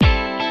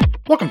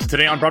Welcome to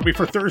Today on Broadway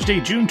for Thursday,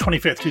 June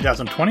 25th,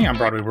 2020. I'm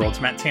Broadway World's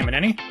Matt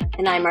Tamanini.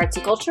 And I'm arts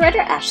and culture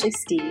writer Ashley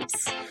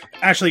Steves.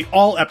 Ashley,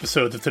 all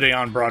episodes of Today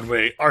on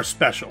Broadway are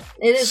special.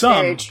 It is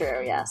very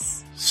true,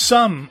 yes.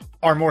 Some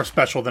are more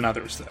special than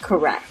others, though.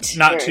 Correct.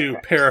 Not to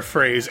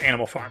paraphrase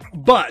Animal Farm.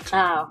 But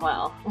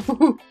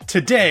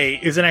today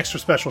is an extra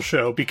special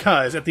show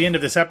because at the end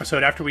of this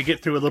episode, after we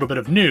get through a little bit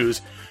of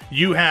news,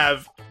 you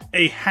have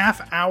a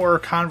half-hour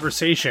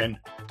conversation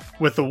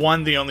with the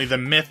one, the only, the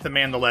myth, the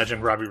man, the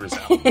legend, Robbie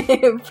Rozelle.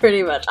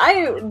 Pretty much.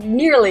 I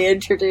nearly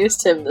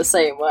introduced him the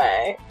same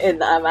way in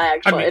my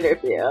actual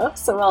interview,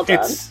 so well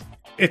done.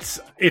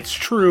 It's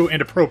true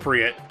and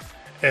appropriate,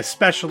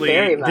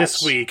 especially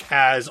this week,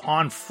 as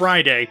on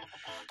Friday,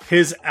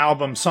 his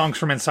album, Songs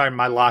from Inside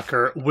My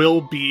Locker,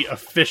 will be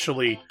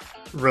officially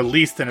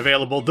released and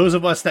available. Those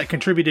of us that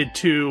contributed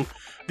to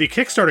the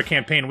Kickstarter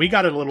campaign, we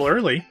got it a little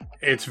early.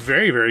 It's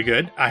very, very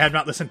good. I have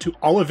not listened to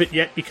all of it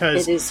yet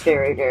because... It is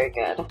very, very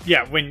good.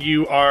 Yeah, when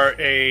you are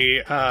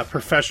a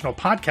professional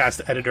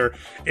podcast editor,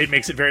 it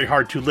makes it very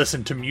hard to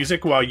listen to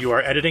music while you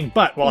are editing.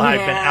 But while I've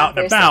been out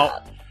and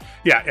about...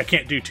 Yeah, I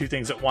can't do two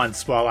things at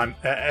once while I'm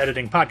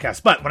editing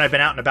podcasts. But when I've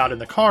been out and about in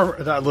the car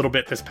a little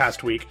bit this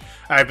past week,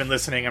 I've been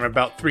listening. I'm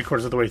about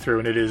 3/4 of the way through,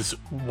 and it is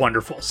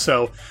wonderful.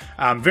 So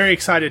I'm very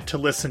excited to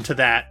listen to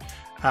that.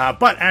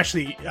 But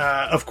Ashley,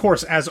 of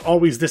course, as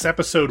always, this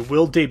episode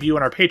will debut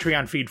on our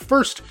Patreon feed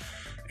first,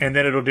 and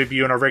then it'll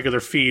debut on our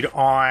regular feed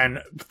on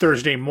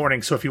Thursday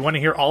morning. So if you want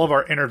to hear all of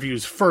our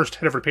interviews first,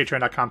 head over to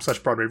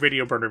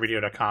patreon.com/BroadwayRadio,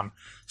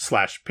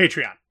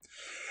 BroadwayRadio.com/Patreon.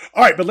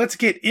 All right, but let's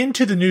get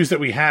into the news that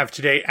we have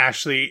today,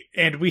 Ashley.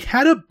 And we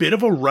had a bit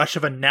of a rush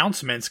of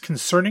announcements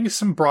concerning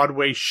some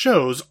Broadway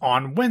shows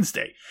on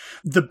Wednesday.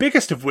 The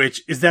biggest of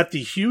which is that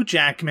the Hugh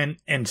Jackman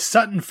and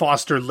Sutton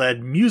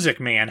Foster-led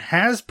Music Man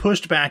has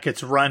pushed back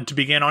its run to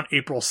begin on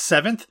April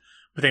 7th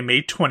with a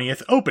May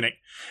 20th opening.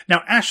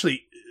 Now,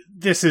 Ashley,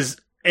 this is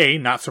A,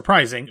 not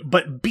surprising,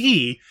 but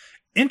B,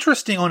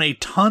 interesting on a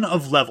ton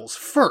of levels.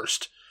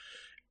 First,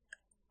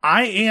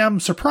 I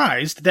am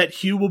surprised that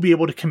Hugh will be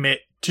able to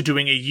commit to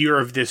doing a year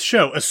of this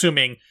show,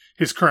 assuming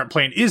his current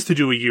plan is to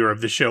do a year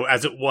of the show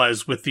as it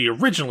was with the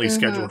originally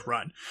scheduled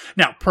run.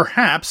 Now,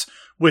 perhaps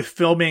with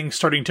filming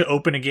starting to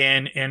open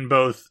again in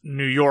both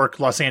New York,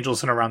 Los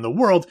Angeles, and around the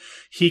world,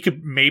 he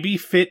could maybe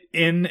fit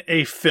in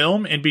a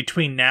film in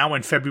between now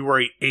and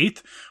February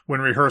 8th, when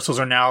rehearsals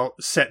are now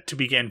set to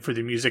begin for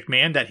The Music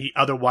Man that he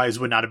otherwise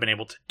would not have been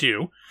able to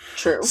do.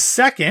 True.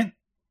 Second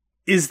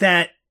is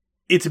that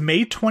its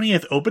May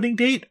 20th opening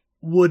date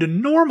would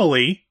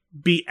normally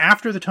be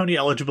after the Tony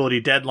eligibility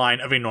deadline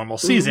of a normal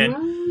season.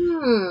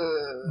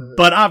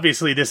 But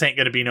obviously this ain't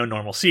going to be no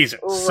normal season.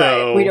 Right.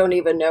 So we don't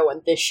even know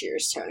when this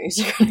year's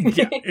Tonys are going to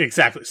be. Yeah,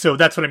 exactly. So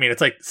that's what I mean.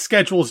 It's like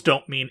schedules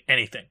don't mean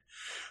anything.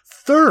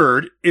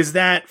 Third is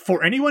that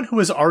for anyone who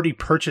has already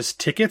purchased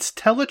tickets,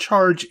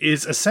 telecharge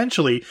is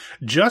essentially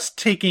just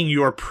taking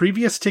your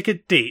previous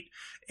ticket date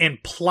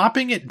and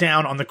plopping it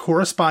down on the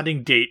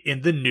corresponding date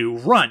in the new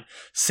run.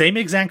 Same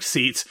exact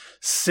seats,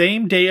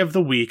 same day of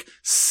the week,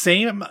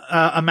 same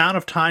amount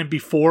of time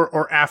before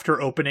or after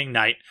opening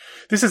night.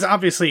 This is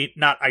obviously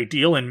not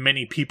ideal, and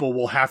many people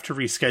will have to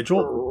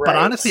reschedule. Right. But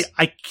honestly,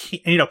 I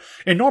can't,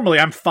 and normally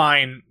I'm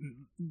fine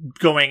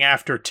going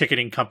after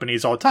ticketing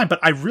companies all the time, but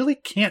I really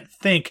can't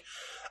think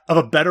of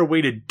a better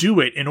way to do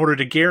it in order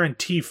to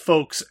guarantee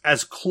folks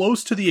as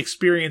close to the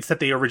experience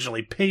that they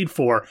originally paid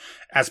for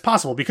as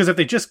possible. Because if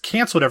they just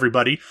canceled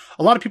everybody,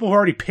 a lot of people who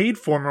already paid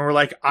for them and were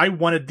like, I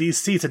wanted these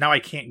seats and now I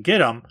can't get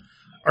them,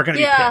 are going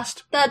to be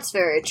pissed. Yeah, that's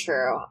very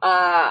true.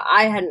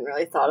 I hadn't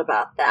really thought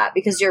about that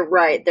because you're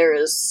right. There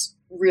is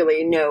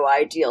really no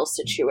ideal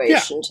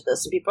situation to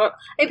this. People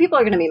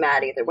are going to be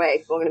mad either way.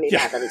 People are going to be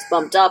mad that it's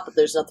bumped up, but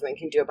there's nothing we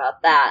can do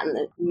about that. And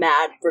they're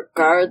mad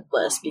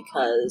regardless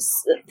because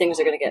things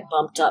are going to get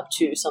bumped up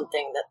to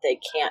something that they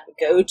can't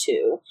go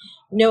to.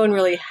 No one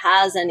really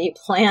has any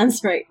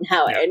plans right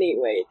now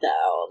anyway,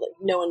 though. Like,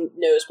 no one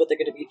knows what they're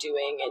going to be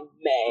doing in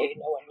May.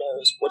 No one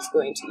knows what's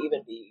going to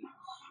even be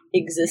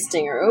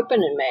existing or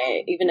open in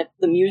May, even if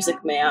the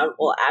Music Man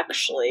will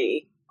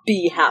actually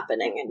be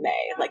happening in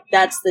May. Like,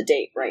 that's the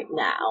date right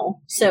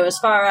now. So as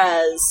far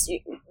as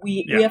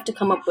we have to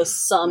come up with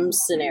some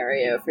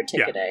scenario for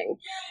ticketing,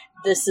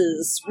 this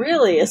is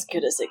really as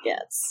good as it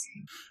gets.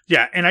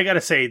 Yeah, and I gotta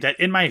say that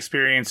in my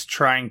experience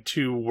trying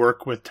to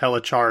work with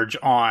telecharge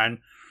on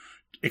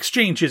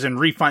exchanges and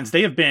refunds,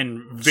 they have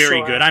been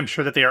very good. I'm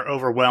sure that they are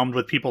overwhelmed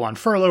with people on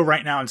furlough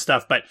right now and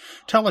stuff, but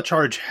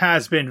telecharge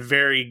has been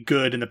very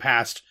good in the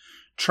past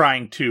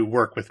trying to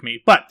work with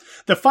me. But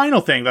the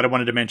final thing that I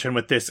wanted to mention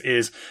with this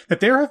is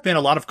that there have been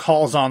a lot of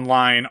calls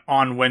online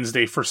on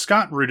Wednesday for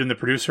Scott Rudin, the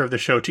producer of the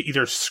show, to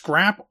either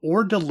scrap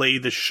or delay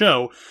the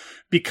show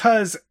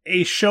because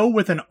a show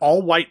with an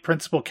all-white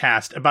principal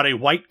cast about a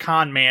white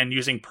con man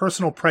using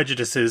personal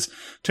prejudices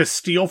to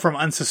steal from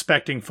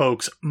unsuspecting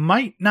folks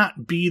might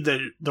not be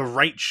the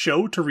right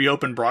show to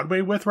reopen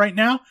Broadway with right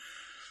now.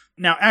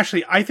 Now,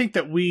 Ashley, I think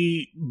that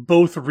we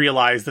both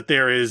realize that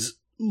there is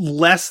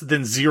less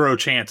than zero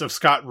chance of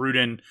Scott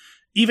Rudin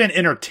even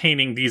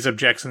entertaining these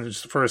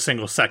objections for a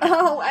single second.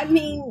 Oh, I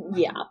mean,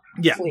 yeah.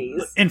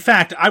 Please. In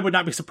fact, I would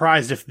not be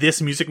surprised if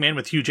this Music Man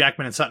with Hugh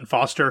Jackman and Sutton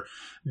Foster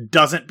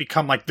doesn't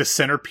become like the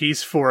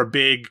centerpiece for a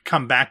big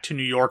come back to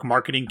New York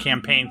marketing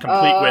campaign,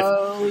 complete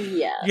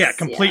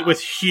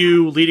with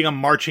Hugh leading a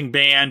marching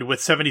band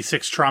with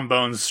 76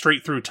 trombones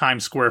straight through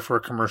Times Square for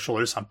a commercial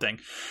or something.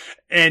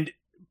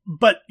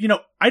 But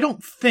I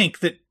don't think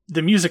that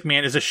The Music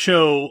Man is a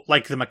show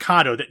like The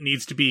Mikado that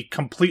needs to be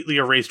completely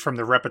erased from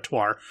the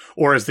repertoire,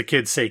 or as the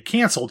kids say,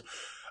 canceled.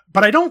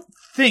 But I don't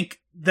think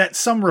that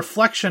some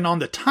reflection on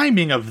the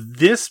timing of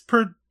this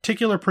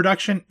particular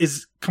production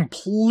is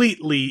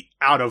completely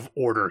out of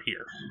order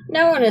here.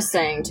 No one is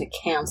saying to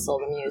cancel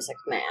The Music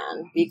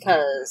Man,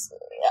 because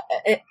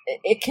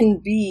it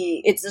can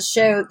be, it's a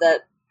show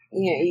that,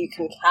 you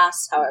can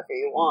cast however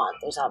you want.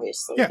 There's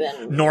obviously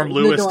been Norm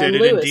Lewis did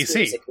it in DC.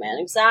 Music Man,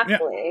 exactly.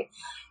 Yeah.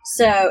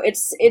 So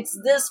it's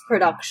this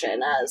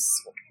production, as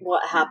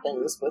what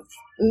happens with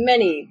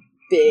many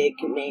big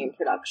name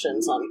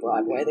productions on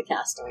Broadway. The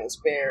casting is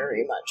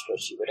very much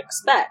what you would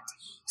expect.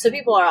 So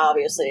people are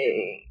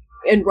obviously,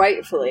 and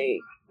rightfully,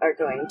 are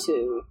going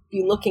to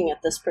be looking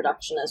at this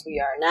production as we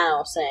are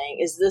now, saying,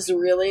 "Is this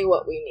really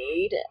what we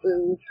need?"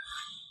 And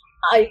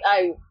I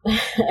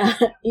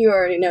you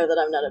already know that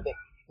I'm not a big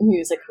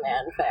Music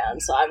Man fan,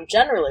 so I'm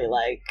generally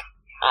like,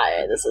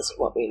 this isn't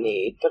what we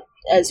need. But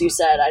as you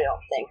said, I don't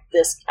think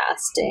this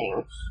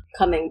casting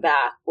coming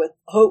back with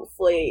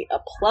hopefully a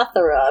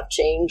plethora of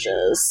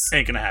changes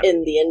ain't gonna happen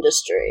in the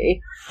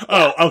industry.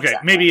 Oh, okay.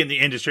 Exactly. Maybe in the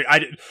industry.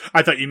 I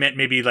thought you meant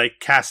maybe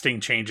like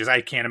casting changes. I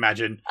can't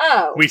imagine.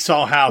 Oh, we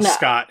saw how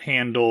Scott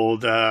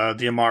handled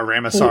the Amar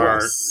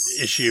Ramasar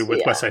issue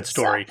with West Side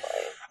Story.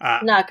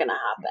 Exactly. Not gonna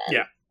happen.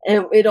 Yeah.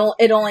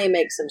 It only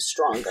makes him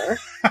stronger.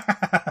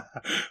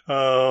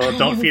 Oh,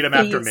 don't feed him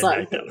after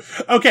midnight.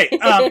 Okay,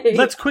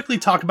 let's quickly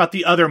talk about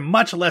the other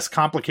much less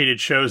complicated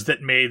shows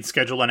that made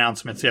schedule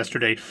announcements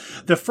yesterday.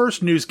 The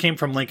first news came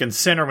from Lincoln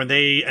Center when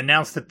they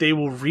announced that they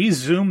will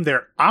resume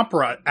their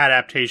opera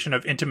adaptation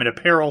of Intimate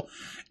Apparel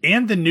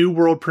and the new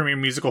world premiere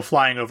musical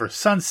Flying Over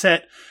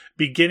Sunset,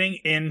 beginning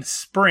in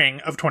spring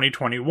of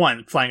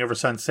 2021. Flying Over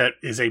Sunset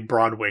is a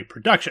Broadway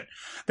production.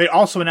 They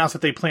also announced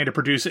that they plan to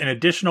produce an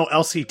additional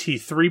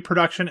LCT3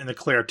 production in the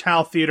Claire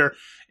Tao Theater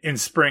in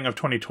spring of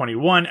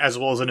 2021, as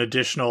well as an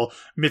additional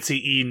Mitzi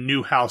E.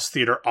 Newhouse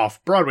Theater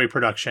off-Broadway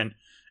production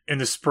in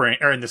the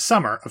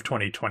summer of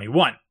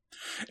 2021.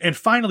 And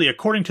finally,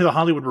 according to The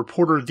Hollywood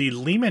Reporter, the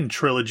Lehman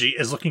trilogy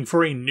is looking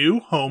for a new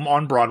home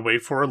on Broadway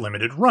for a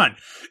limited run.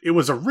 It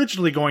was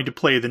originally going to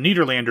play the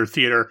Nederlander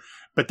Theater,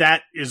 but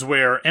that is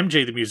where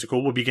MJ the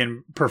Musical will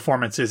begin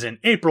performances in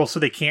April, so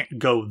they can't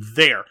go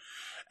there.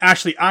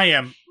 Ashley, I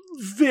am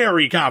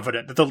very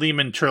confident that the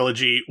Lehman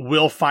trilogy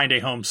will find a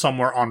home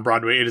somewhere on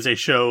Broadway. It is a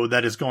show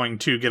that is going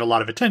to get a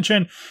lot of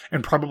attention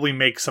and probably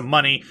make some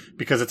money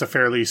because it's a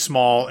fairly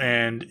small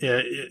and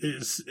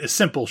a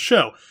simple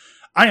show.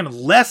 I am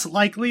less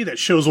likely that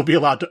shows will be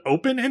allowed to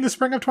open in the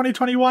spring of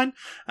 2021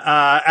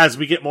 as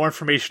we get more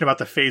information about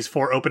the Phase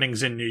 4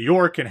 openings in New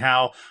York and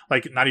how,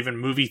 like, not even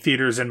movie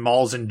theaters and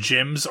malls and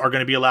gyms are going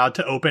to be allowed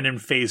to open in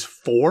Phase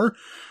 4.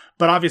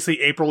 But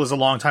obviously April is a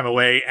long time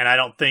away, and I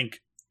don't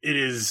think it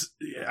is.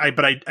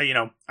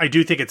 I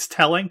do think it's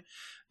telling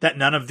that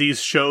none of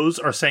these shows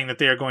are saying that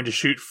they are going to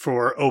shoot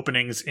for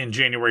openings in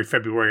January,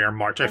 February, or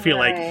March. I feel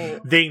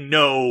like they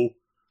know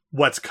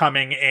what's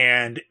coming,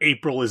 and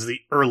April is the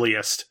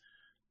earliest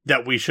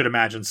that we should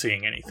imagine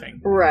seeing anything.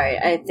 Right.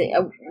 I think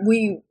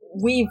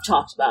we've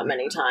talked about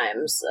many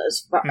times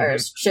as far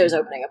as shows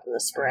opening up in the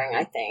spring.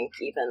 I think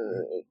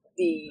even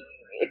the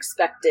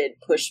expected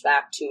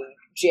pushback to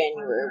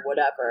January,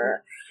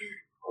 whatever.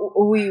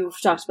 We've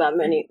talked about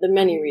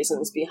many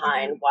reasons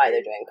behind why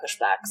they're doing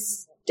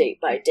pushbacks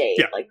date by date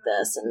like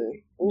this. And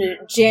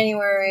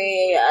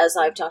January, as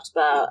I've talked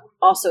about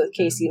also with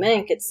Casey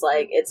Mink, it's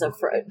like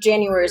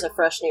January is a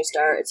fresh new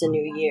start. It's a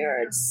new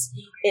year.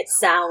 It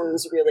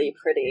sounds really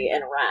pretty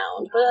and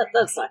round, but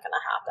that's not going to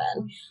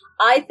happen.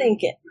 I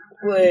think it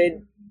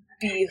would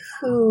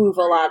behoove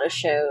a lot of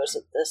shows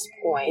at this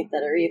point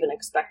that are even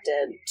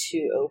expected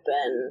to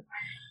open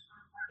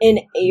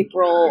in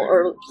April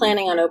or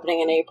planning on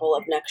opening in April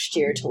of next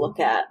year to look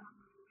at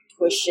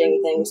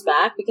pushing things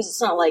back, because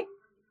it's not like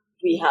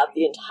we have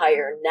the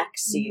entire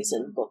next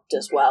season booked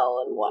as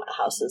well and what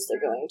houses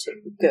they're going to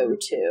go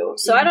to.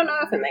 So I don't know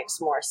if it makes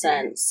more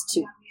sense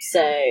to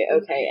say,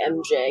 okay,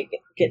 MJ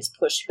gets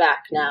pushed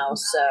back now,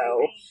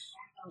 so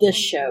this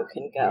show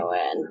can go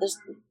in. There's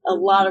a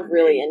lot of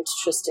really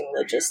interesting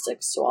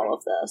logistics to all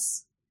of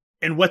this.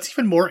 And what's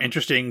even more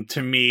interesting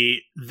to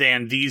me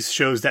than these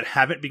shows that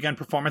haven't begun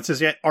performances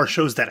yet are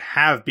shows that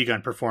have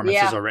begun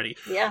performances already.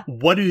 Yeah.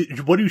 What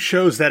do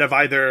shows that have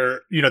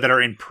either, that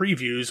are in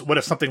previews, what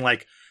if something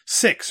like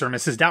Six or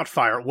Mrs.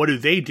 Doubtfire, what do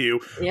they do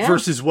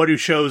versus what do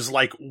shows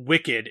like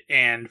Wicked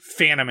and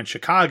Phantom in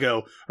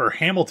Chicago or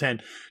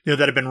Hamilton, that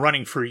have been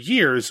running for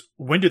years,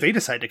 when do they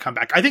decide to come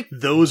back? I think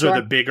those are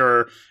the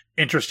bigger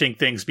interesting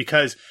things,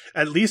 because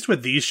at least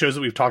with these shows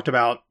that we've talked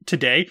about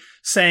today,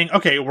 saying,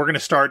 okay, we're going to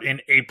start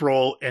in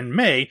April and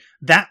May,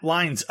 that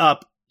lines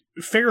up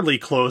fairly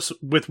close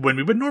with when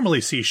we would normally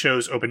see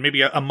shows open,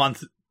 maybe a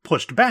month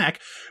pushed back,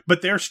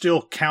 but they're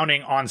still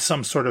counting on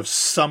some sort of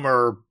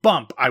summer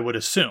bump, I would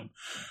assume.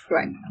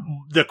 Right.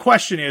 The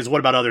question is, what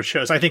about other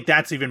shows? I think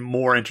that's even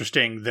more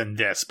interesting than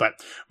this, but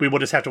we will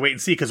just have to wait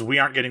and see, because we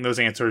aren't getting those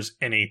answers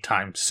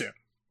anytime soon.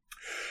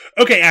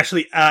 Okay,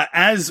 Ashley,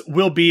 as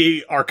will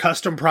be our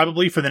custom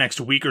probably for the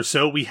next week or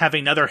so, we have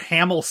another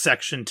Hamill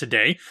section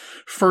today.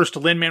 First,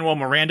 Lin-Manuel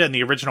Miranda and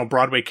the original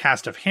Broadway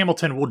cast of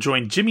Hamilton will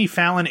join Jimmy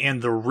Fallon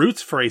and the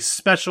Roots for a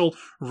special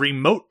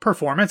remote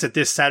performance at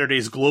this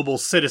Saturday's Global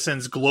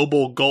Citizens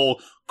Global Goal,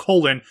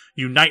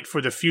 Unite for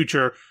the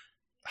Future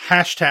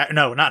hashtag,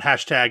 no, not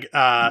hashtag,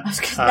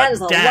 that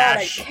is a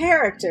lot of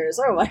characters.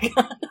 Oh my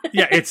God.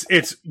 Yeah,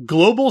 it's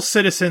Global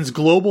Citizens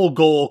Global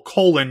Goal,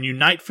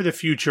 Unite for the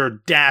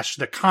Future dash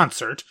the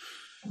concert.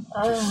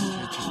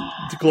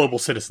 The Global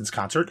Citizens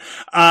Concert.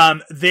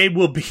 They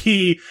will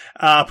be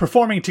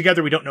performing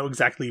together. We don't know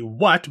exactly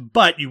what,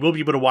 but you will be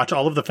able to watch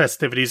all of the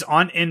festivities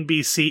on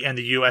NBC in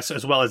the US,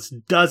 as well as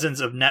dozens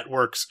of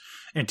networks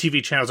and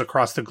TV channels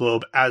across the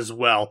globe, as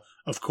well,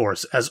 of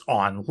course, as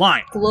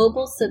online.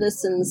 Global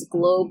Citizens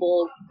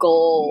Global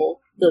Goal,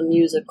 the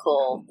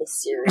musical, the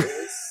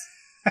series.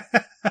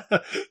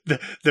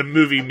 the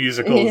movie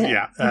musicals,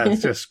 yeah,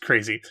 it's just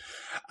crazy.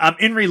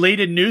 In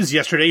related news,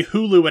 yesterday,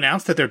 Hulu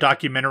announced that their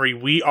documentary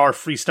We Are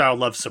Freestyle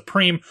Love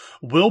Supreme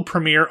will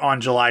premiere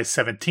on July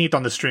 17th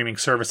on the streaming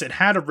service. It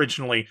had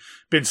originally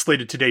been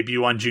slated to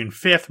debut on June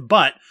 5th,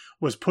 but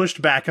was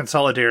pushed back in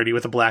solidarity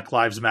with the Black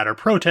Lives Matter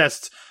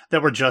protests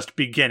that were just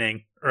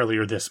beginning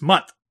earlier this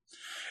month.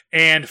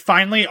 And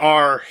finally,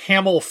 our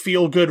Hamill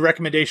feel-good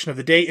recommendation of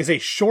the day is a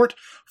short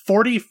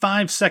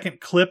 45-second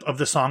clip of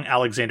the song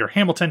Alexander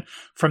Hamilton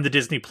from the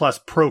Disney Plus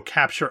Pro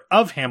capture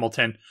of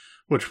Hamilton,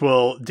 which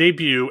will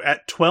debut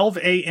at 12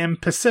 a.m.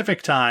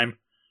 Pacific time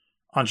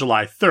on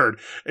July 3rd.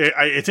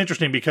 It's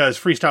interesting because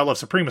Freestyle Love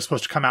Supreme was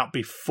supposed to come out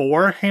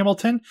before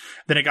Hamilton.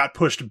 Then it got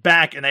pushed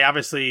back, and they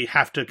obviously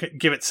have to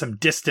give it some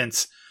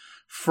distance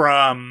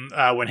from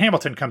when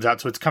Hamilton comes out.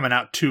 So it's coming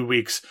out 2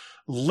 weeks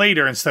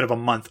later instead of a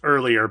month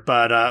earlier.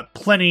 But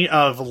plenty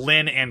of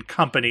Lin and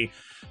company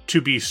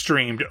to be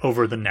streamed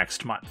over the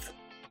next month.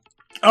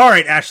 All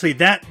right, Ashley,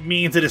 that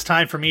means it is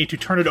time for me to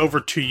turn it over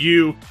to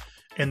you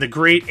and the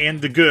great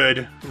and the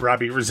good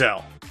Robbie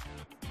Rozelle.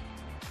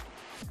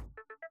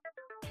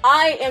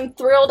 I am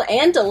thrilled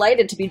and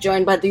delighted to be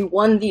joined by the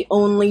one, the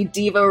only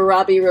diva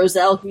Robbie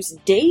Rozelle, whose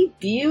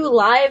debut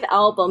live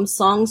album,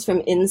 Songs from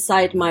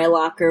Inside My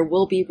Locker,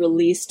 will be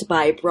released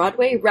by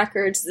Broadway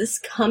Records this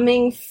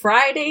coming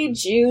Friday,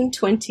 June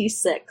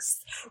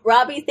 26th.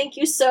 Robbie, thank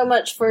you so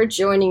much for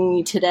joining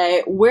me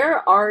today.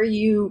 Where are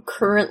you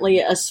currently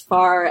as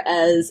far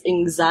as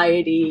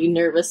anxiety,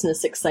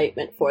 nervousness,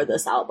 excitement for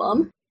this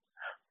album?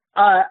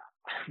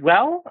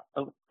 Well,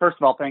 first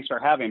of all, thanks for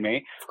having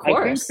me. Of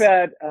course.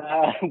 I think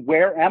that,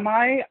 where am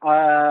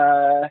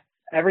I?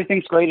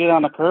 Everything's graded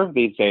on a curve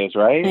these days,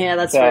 right? Yeah,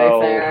 that's very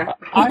fair.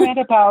 I'm at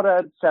about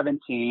a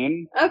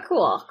 17. Oh,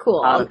 cool.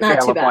 On a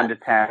Not scale too of bad. 1 to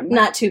 10.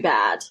 Not too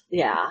bad,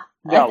 yeah.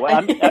 No,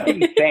 I'm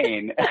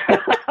insane.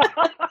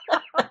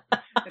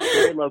 It's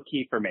very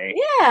low-key for me.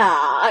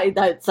 Yeah,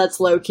 that's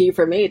low-key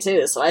for me,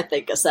 too, so I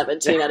think a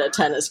 17 out of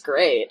 10 is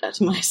great. That's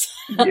myself.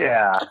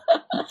 Yeah.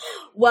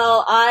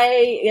 Well,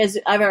 as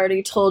I've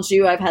already told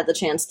you, I've had the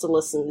chance to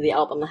listen to the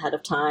album ahead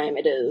of time.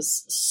 It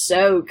is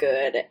so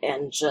good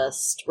and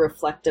just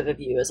reflective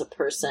of you as a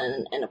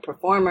person and a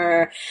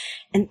performer,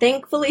 and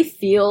thankfully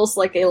feels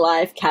like a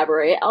live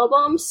cabaret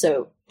album,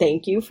 so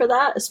thank you for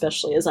that,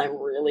 especially as I'm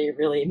really,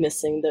 really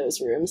missing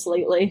those rooms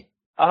lately.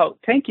 Oh,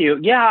 thank you.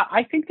 Yeah,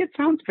 I think it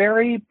sounds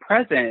very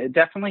present. It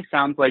definitely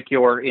sounds like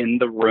you're in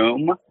the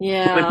room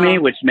with me,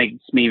 which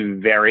makes me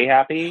very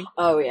happy.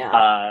 Oh,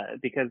 yeah.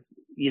 Because,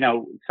 you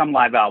know, some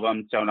live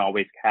albums don't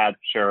always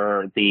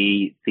capture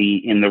the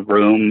in the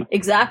room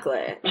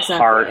exactly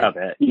part of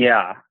it.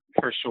 Yeah,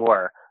 for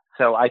sure.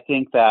 So I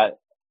think that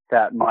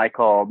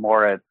Michael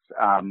Moritz,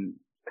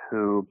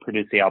 who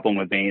produced the album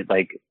with me,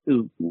 like,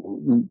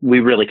 we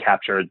really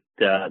captured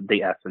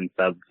the essence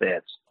of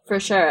it. For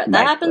sure.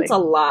 That happens a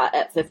lot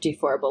at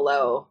 54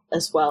 Below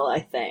as well, I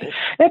think.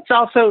 It's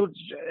also,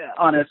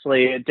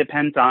 honestly, it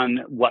depends on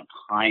what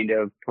kind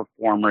of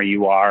performer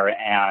you are.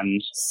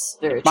 And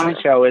my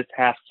show is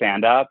half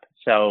stand-up.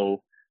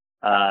 So,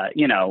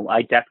 you know,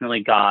 I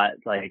definitely got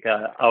like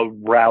a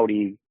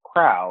rowdy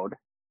crowd.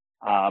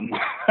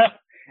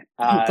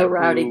 The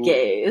rowdy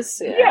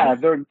gays. Yeah,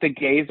 the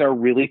gays are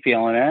really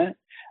feeling it.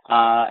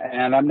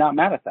 And I'm not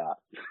mad at that.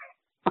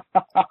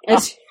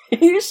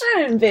 You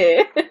shouldn't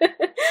be.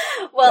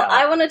 Well, yeah.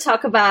 I want to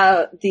talk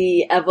about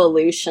the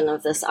evolution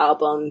of this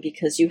album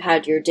because you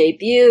had your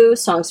debut,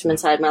 Songs from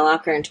Inside My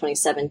Locker, in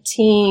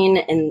 2017,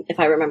 and if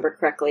I remember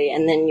correctly,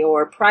 and then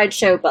your Pride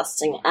show,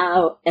 Busting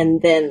Out,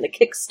 and then the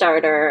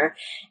Kickstarter,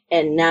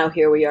 and now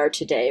here we are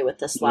today with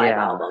this live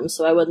album.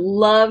 So I would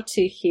love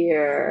to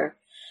hear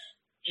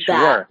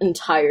that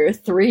entire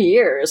 3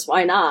 years.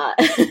 Why not?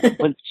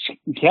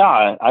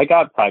 Yeah, I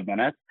got 5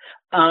 minutes.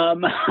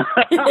 So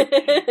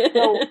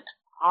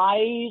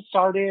I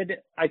started,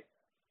 I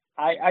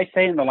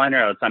say in the liner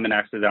notes, I'm an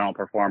accidental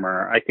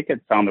performer. I think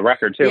it's on the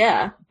record too.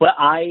 Yeah. But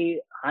I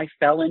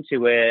fell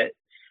into it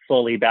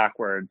fully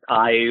backwards.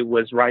 I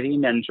was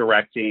writing and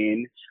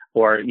directing,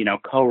 or,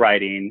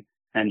 co-writing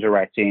and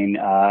directing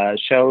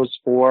shows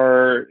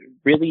for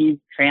really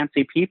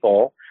fancy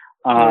people.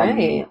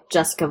 Right.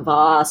 Jessica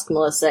Vosk,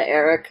 Melissa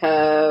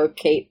Errico,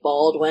 Kate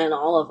Baldwin,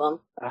 all of them.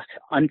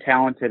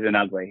 Untalented and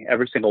ugly,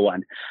 every single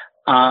one.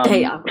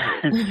 Yeah.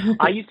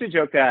 I used to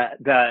joke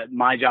that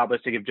my job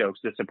was to give jokes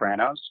to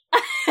Sopranos.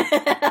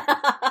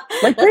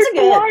 That's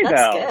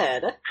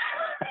good.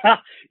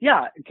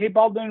 Yeah, Kate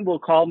Baldwin will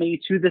call me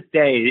to this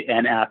day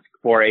and ask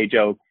for a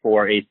joke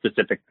for a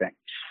specific thing.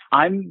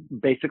 I'm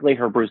basically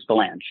her Bruce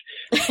Valanche.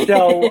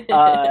 So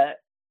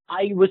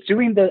I was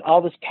doing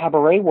all this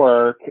cabaret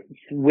work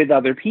with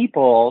other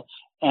people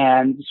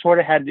and sort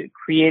of had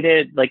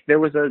created, like, there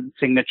was a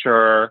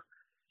signature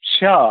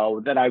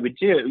show that I would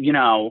do,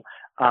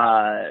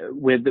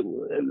 with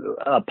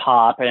a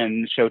pop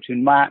and show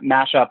tune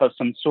mashup of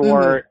some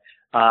sort.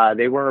 Mm-hmm.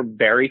 They were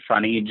very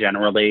funny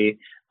generally.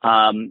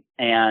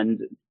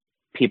 And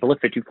people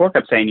at 54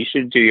 kept saying, you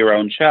should do your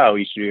own show.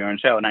 You should do your own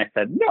show. And I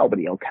said,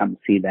 nobody will come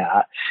see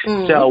that.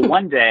 Mm-hmm. So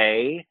one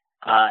day,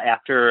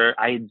 after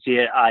I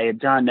had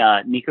done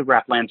Nika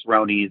Graff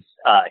Lanzaroni's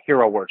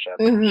Hero Worship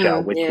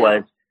show, which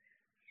was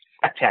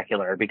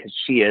spectacular because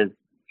she is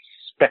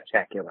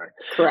spectacular.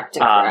 Correct.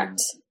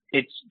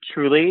 It's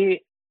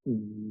truly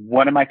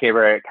one of my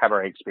favorite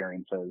cabaret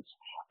experiences.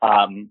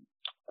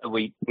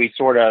 We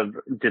sort of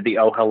did the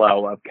oh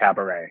hello of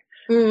cabaret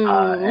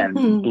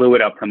and blew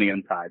it up from the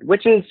inside,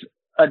 which is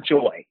a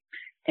joy.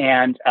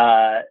 And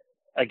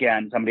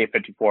again, somebody at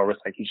 54 was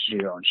like, you should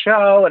do your own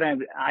show.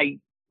 And I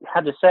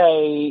had to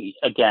say,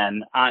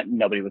 again,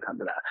 nobody would come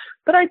to that.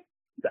 But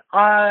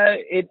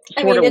it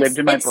sort of lived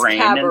in my brain.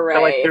 Cabaret,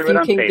 and so I threw it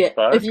on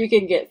Facebook. If you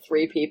can get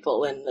 3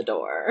 people in the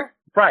door.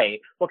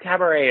 Right. Well,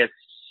 cabaret is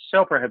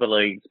so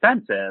prohibitively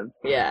expensive.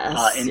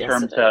 Yes. In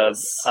terms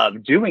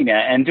of doing it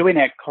and doing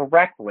it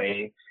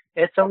correctly.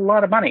 It's a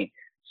lot of money.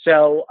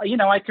 So,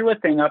 I threw a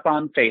thing up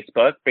on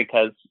Facebook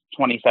because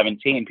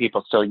 2017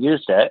 people still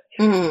used it.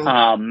 Mm-hmm.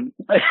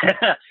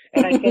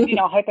 And I said,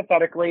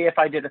 hypothetically, if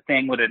I did a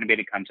thing, would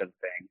anybody come to the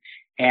thing?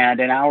 And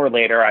an hour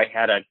later, I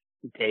had a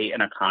date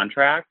and a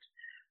contract.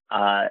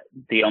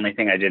 The only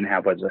thing I didn't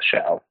have was a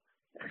show.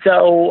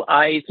 So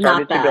I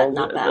started to build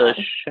the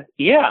show.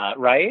 Yeah,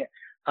 right.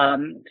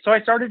 So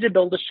I started to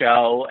build a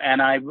show,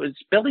 and I was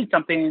building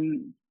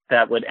something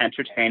that would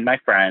entertain my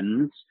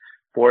friends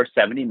for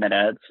 70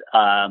 minutes,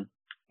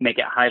 make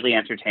it highly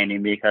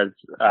entertaining because,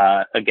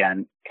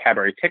 again,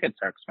 cabaret tickets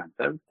are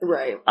expensive.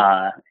 Right.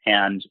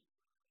 And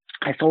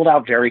I sold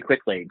out very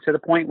quickly to the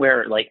point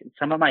where, like,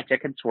 some of my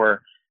tickets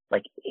were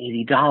like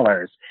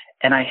 $80.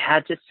 And I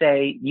had to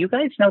say, you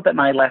guys know that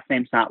my last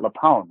name's not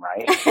Lapone,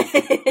 right?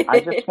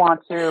 I just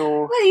want to...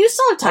 Well, you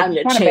still have time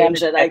to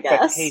change it, I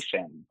guess.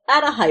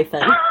 Add a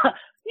hyphen.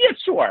 Yeah,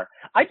 sure.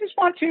 I just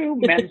want to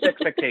manage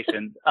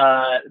expectations.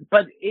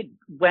 But it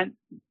went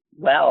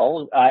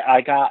well.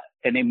 I got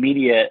an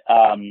immediate,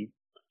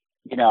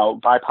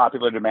 by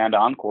popular demand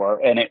encore,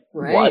 and it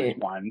was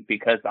one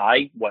because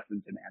I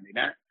wasn't demanding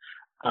it.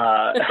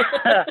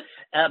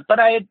 But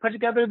I had put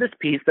together this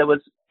piece that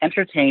was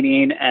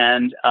entertaining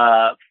and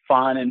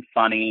fun and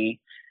funny,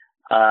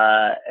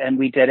 and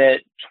we did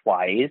it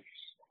twice.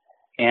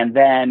 And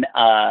then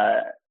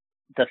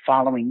the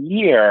following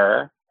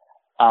year,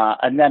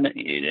 and then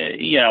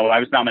I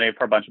was nominated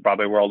for a bunch of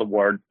Broadway World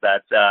Awards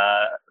that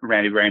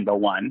Randy Rainbow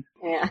won.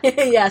 Yeah,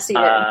 yes, he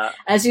did.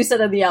 As you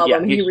said in the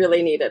album, he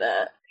really needed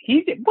it.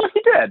 He did. Well,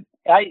 he did.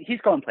 He's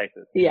going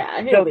places.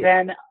 Yeah. So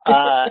then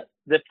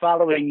the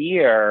following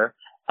year,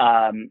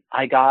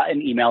 I got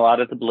an email out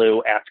of the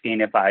blue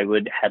asking if I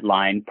would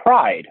headline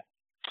Pride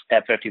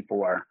at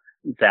 54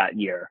 that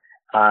year.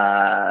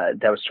 That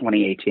was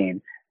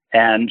 2018.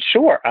 And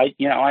sure, I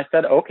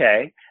said,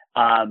 okay.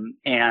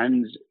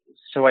 And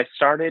so I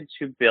started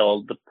to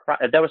build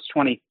that was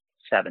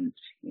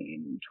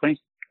 2017,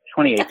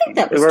 2018. I think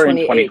that was we were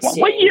 2018. In 2021.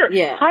 What year?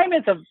 Yeah. Time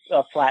is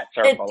a flat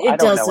circle. It I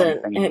don't doesn't. know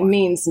anything anymore. It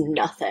means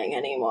nothing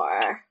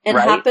anymore. It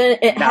right? happened.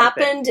 It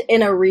happened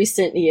in a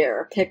recent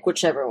year. Pick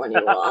whichever one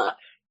you want.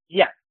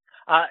 Yeah.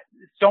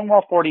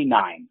 Stonewall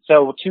 49.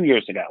 So 2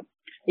 years ago.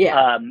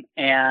 Yeah.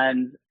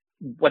 And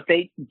what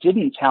they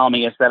didn't tell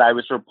me is that I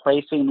was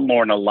replacing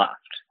Lorna Luft.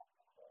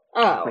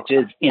 Oh. Which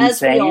is insane.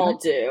 As we all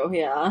do.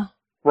 Yeah.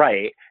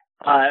 Right.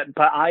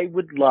 But I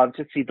would love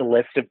to see the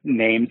list of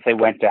names they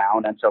went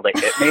down until they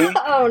hit me.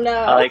 Oh,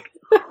 no. Like,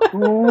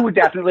 who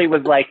definitely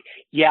was like,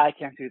 yeah, I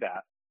can't do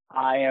that.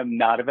 I am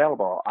not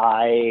available.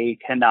 I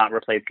cannot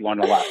replace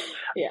Lorna Luft.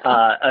 Yeah.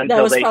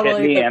 Until they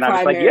hit me, and I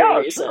was like, yeah,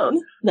 reason. Sure.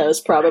 That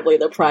was probably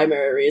the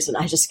primary reason.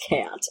 I just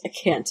can't. I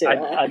can't do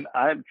it.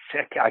 I'm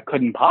sick. I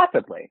couldn't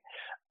possibly.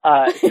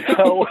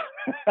 So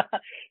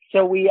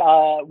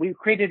we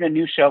created a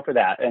new show for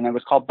that, and it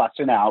was called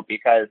Bustin' Out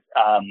because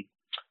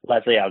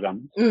Leslie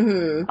Uggams,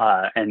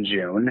 in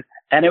June.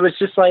 And it was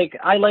just like,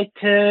 I like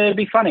to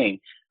be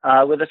funny,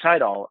 with a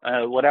title,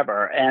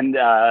 whatever. And,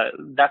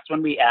 that's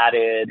when we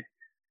added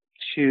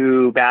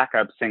 2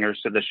 backup singers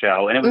to the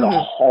show. And it was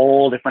a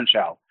whole different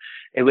show.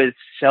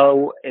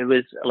 So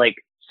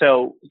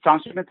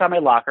Songs From Inside My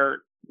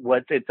Locker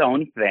was its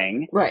own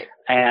thing. Right.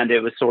 And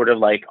it was sort of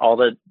like all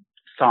the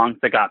songs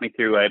that got me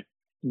through a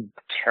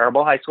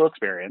terrible high school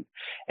experience.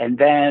 And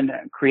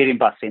then creating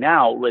Busting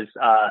Out was,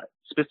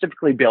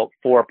 specifically built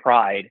for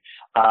Pride.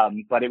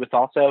 But it was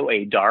also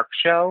a dark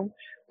show,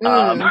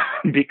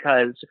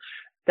 because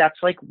that's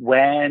like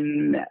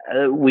when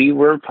we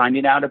were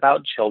finding out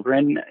about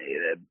children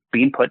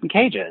being put in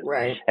cages,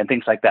 right, and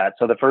things like that.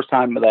 So the first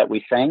time that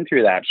we sang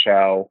through that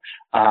show,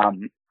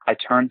 I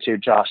turned to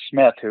Josh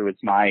Smith, who is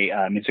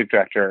my music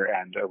director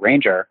and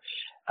arranger,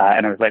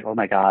 and I was like, "Oh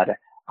my God,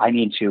 I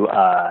need to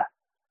add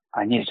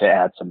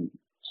some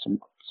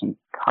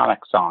comic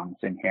songs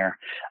in here."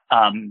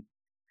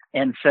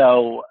 And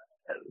so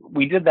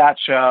we did that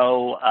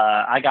show.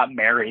 I got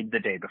married the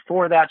day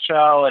before that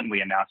show, and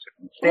we announced it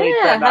on stage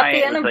that night.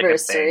 Happy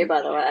anniversary,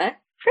 by the way.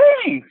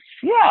 Thanks.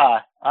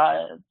 Yeah.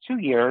 2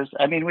 years.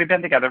 I mean, we've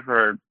been together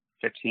for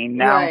 15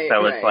 now,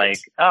 so it's like,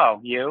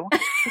 oh, you?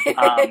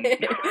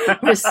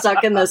 We're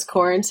stuck in this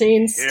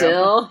quarantine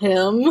still,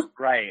 him?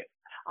 Right.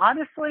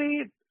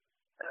 Honestly,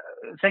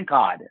 thank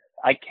God.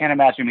 I can't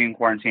imagine being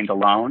quarantined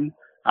alone.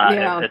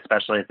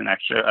 Especially as an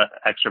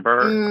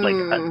extrovert. Like,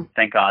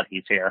 thank God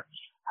he's here.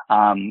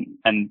 And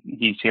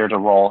he's here to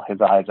roll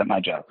his eyes at my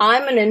jokes.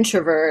 I'm an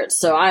introvert,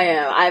 so I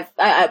am.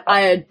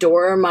 I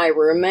adore my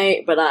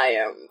roommate, but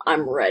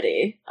I'm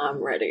ready. I'm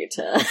ready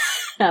to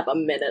have a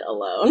minute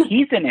alone.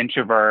 He's an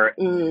introvert,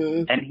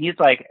 and he's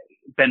like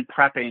been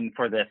prepping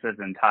for this his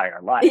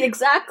entire life.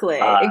 Exactly.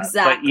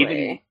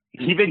 Exactly.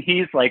 But even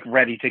he's like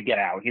ready to get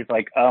out. He's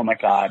like, oh my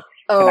God.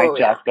 Can I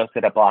just go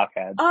sit at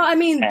Blockhead? Oh, I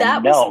mean, it's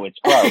gross.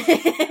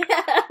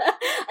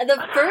 The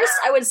first,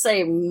 I would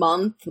say,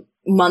 month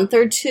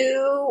or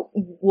two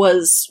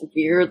was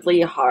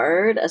weirdly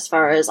hard as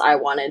far as I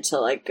wanted to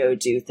like go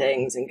do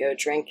things and go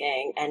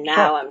drinking. And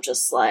now I'm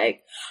just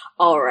like,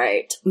 all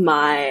right,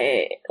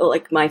 my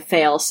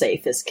fail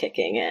safe is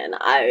kicking in.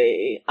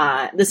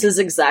 This is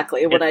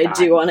exactly what I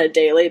do on a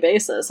daily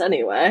basis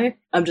anyway.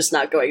 I'm just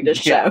not going to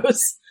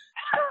shows.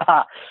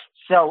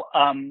 So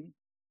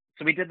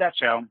we did that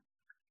show.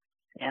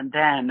 And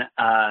then,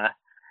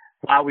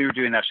 while we were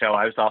doing that show,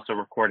 I was also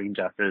recording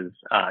Jessica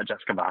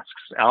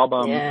Vosk's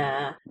album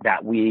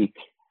that week.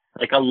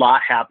 Like, a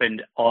lot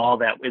happened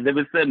it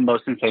was the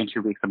most insane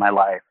 2 weeks of my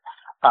life.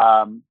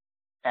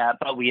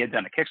 But we had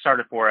done a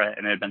Kickstarter for it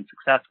and it had been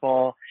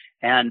successful.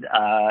 And,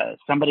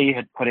 somebody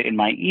had put it in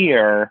my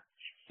ear.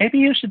 Maybe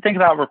you should think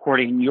about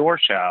recording your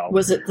show.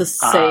 Was it the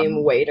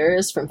same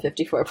waiters from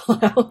 54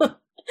 Below?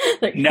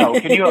 No,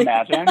 can you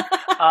imagine?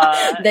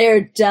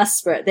 They're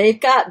desperate. They've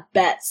got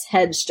bets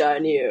hedged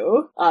on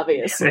you,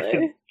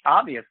 obviously.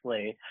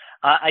 Obviously.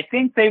 I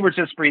think they were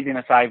just breathing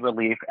a sigh of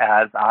relief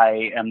as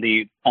I am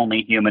the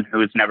only human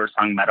who has never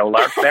sung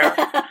Meadowlark there.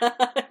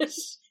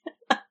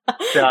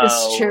 So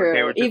it's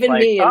true. Even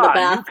me in the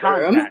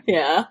bathroom.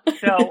 Yeah.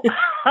 So,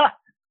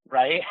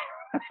 right?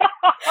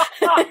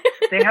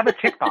 They have a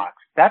tick box.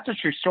 That's a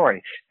true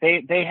story.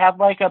 They have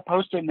like a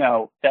Post-it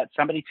note that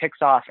somebody ticks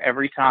off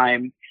every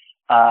time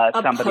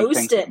somebody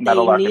thinks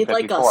Meadowlark at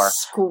 54.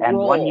 And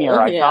one year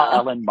I saw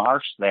Ellen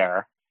Marsh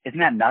there. Isn't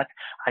that nuts?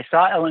 I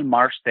saw Ellen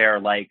Marsh there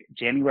like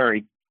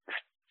January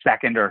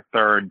 2nd or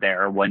 3rd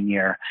there one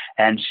year.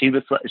 And she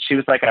was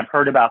like, I've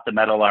heard about the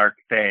Meadowlark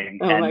thing.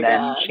 And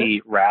then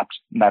she rapped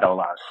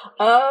Meadowlark.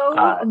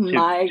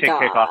 To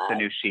kick off the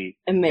new sheet.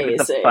 Amazing. It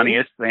was the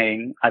funniest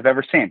thing I've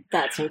ever seen.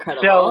 That's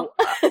incredible.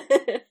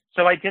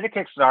 So I did a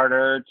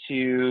Kickstarter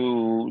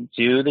to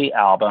do the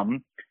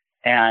album,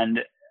 and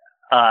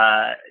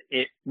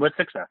it was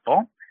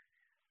successful.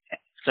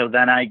 So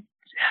then I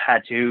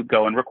had to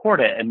go and record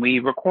it, and we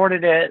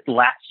recorded it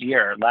last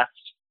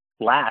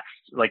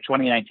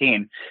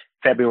 2019,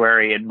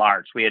 February and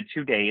March. We had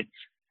 2 dates,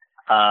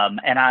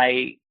 and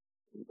I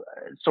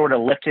sort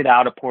of lifted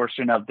out a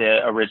portion of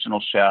the original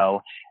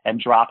show and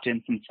dropped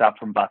in some stuff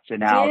from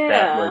Bustin' Out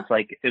that was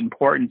like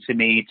important to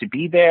me to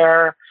be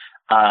there.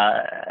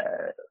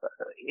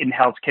 In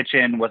Hell's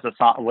Kitchen was a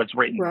song was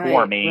written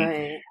for me.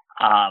 Right.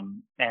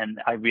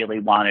 And I really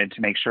wanted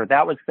to make sure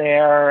that was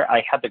there.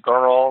 I had the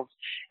girls,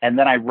 and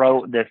then I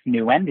wrote this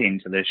new ending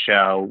to this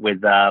show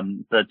with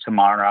the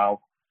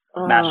Tomorrow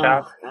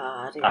mashup.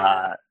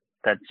 God,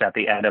 that's at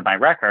the end of my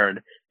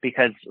record,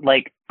 because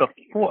like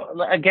before,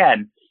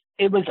 again,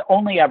 it was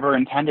only ever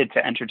intended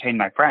to entertain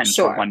my friends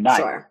for one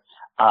night.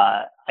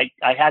 I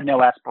had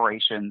no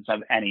aspirations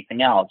of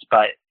anything else,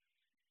 but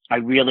I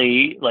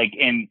really, like,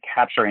 in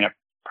capturing a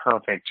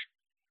perfect,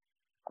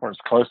 or as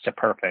close to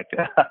perfect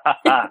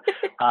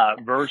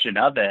version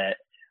of it,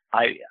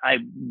 I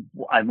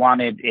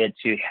wanted it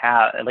to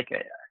have, like,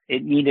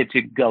 it needed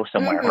to go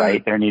somewhere,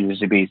 right? There needed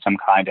to be some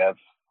kind of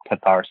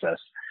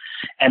catharsis.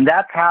 And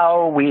that's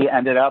how we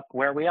ended up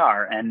where we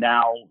are. And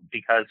now,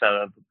 because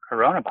of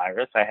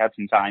coronavirus, I had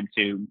some time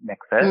to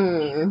mix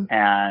it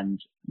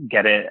and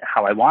get it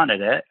how I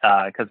wanted it,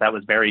 because that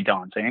was very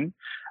daunting.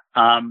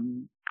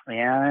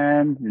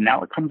 And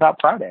now it comes out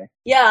Friday.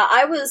 Yeah,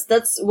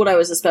 that's what I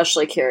was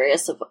especially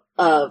curious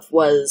of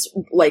was,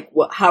 like,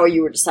 how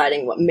you were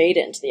deciding what made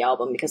it into the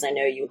album, because I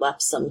know you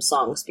left some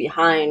songs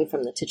behind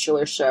from the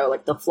titular show,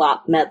 like the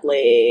flop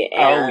medley,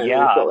 and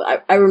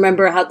I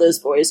remember How Those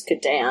Boys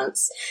Could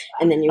Dance,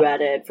 and then you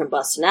added From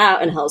Bustin'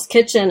 Out and Hell's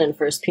Kitchen, and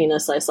First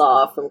Penis I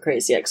Saw from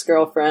Crazy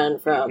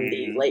Ex-Girlfriend from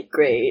the late,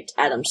 great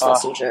Adam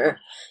Schlesinger.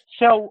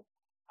 So,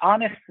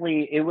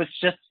 honestly, it was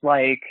just,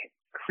 like,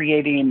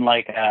 creating,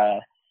 like, a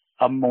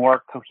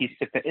more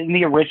cohesive. In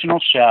the original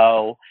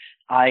show,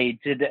 I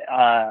did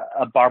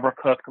a Barbara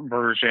Cook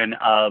version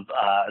of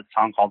a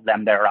song called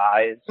Them Their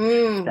Eyes.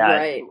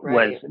 That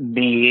was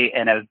me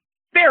and a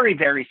very,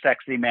 very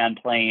sexy man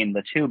playing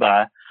the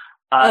tuba.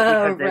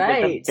 Because it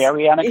was a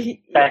very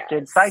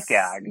unexpected sight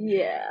gag.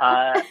 Yeah.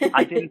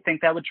 I didn't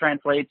think that would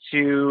translate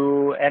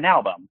to an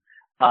album.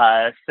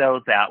 So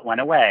that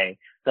went away.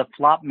 The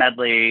flop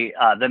medley,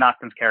 the Knock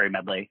 'Em's Carry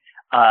medley,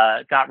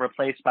 got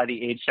replaced by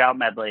the Aged Out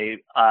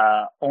medley,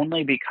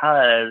 only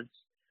because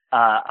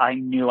I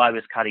knew I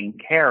was cutting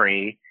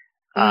Carrie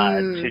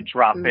to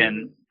drop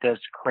in this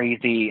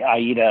crazy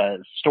Aida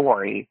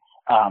story.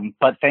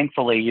 But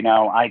thankfully,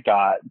 I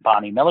got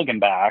Bonnie Milligan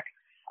back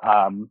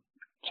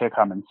to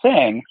come and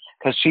sing,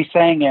 because she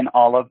sang in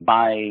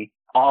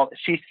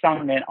she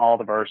sung in all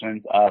the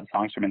versions of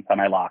Songs from Inside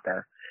My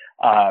Locker.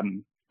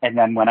 And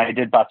then when I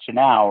did Bustin'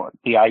 Out,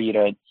 the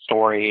Aida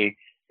story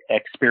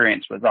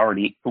experience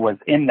was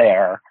in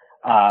there.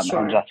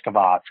 And Jessica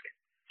Vosk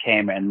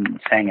came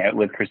and sang it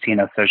with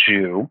Christina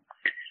Sajou,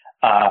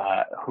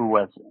 who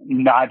was,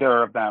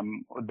 neither of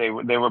them, they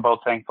were both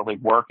thankfully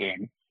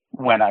working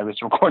when I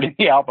was recording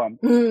the album.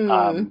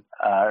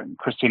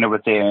 Christina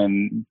was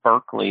in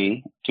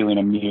Berkeley doing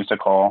a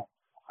musical,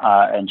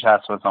 and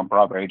Jess was on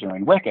Broadway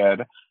doing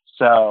Wicked.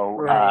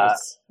 So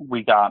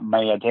we got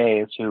Maya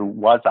Days, who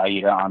was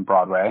Aida on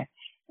Broadway,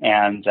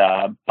 and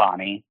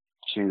Bonnie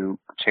to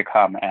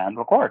come and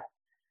record.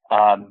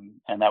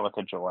 And that was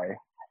a joy.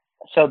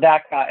 So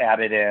that got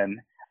added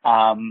in.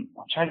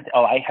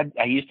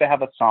 I used to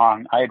have a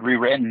song I had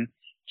rewritten,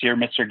 Dear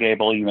Mr.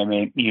 Gable, you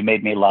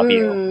made me love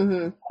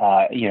you.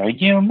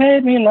 You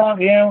made me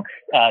love you,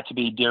 to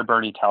be Dear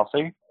Bernie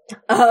Telsey.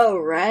 Oh,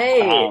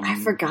 right. I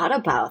forgot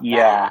about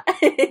that.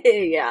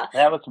 Yeah.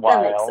 That was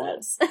wild. That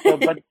makes sense.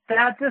 But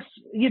that just,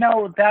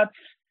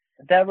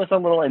 that was a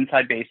little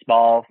inside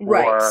baseball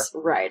for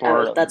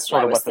that's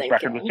sort of what this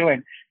record was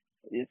doing.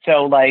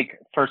 So, like,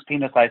 First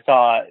Penis I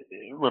Saw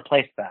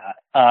replaced that.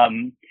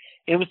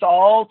 It was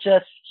all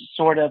just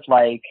sort of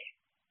like,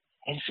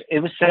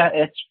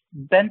 it's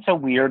been so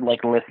weird,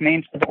 like,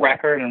 listening to the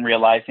record and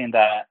realizing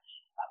that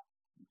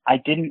I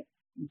didn't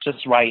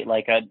just write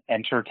like an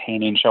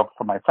entertaining show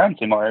for my friends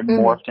anymore. It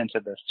morphed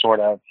into this sort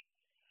of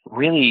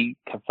really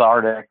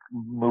cathartic,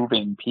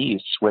 moving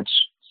piece, which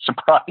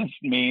surprised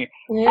me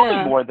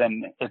probably more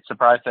than it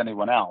surprised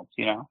anyone else,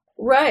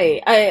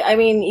 Right. I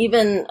mean,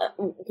 even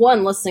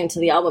one, listening to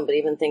the album, but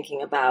even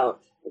thinking about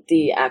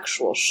the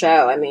actual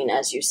show, I mean,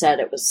 as you said,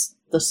 it was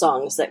the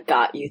songs that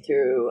got you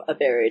through a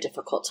very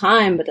difficult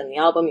time, but in the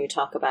album you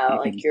talk about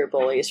like your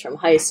bullies from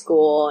high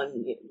school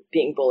and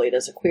being bullied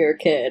as a queer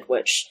kid,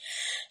 which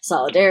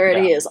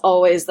solidarity is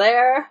always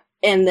there.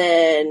 And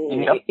then,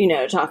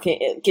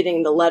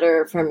 getting the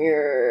letter from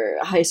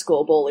your high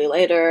school bully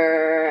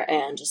later,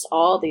 and just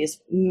all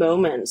these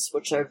moments,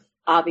 which are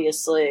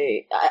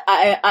obviously,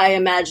 I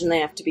imagine they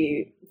have to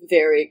be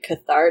very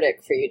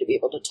cathartic for you to be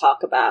able to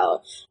talk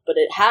about, but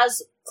it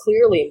has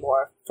clearly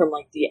more from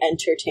like the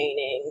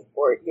entertaining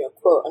or,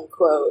 quote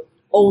unquote,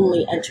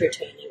 only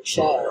entertaining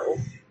show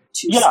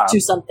to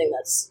something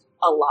that's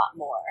a lot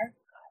more.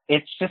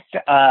 It's just,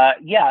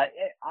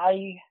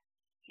 it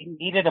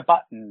needed a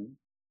button.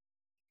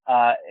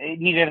 It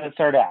needed a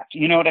third act.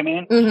 You know what I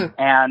mean? Mm-hmm.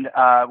 And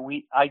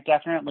I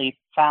definitely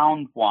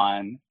found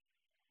one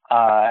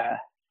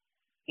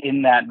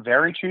in that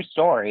very true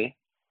story,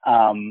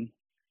 and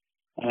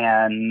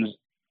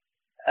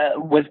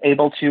was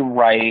able to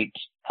write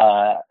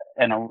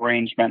an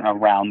arrangement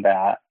around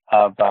that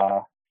of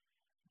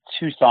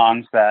two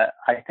songs that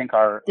I think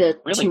are the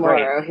really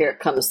Tomorrow great. Here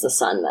Comes the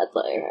Sun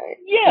medley, right?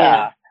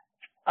 Yeah.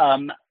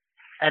 And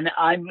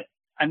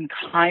I'm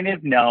kind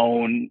of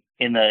known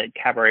in the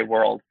cabaret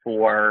world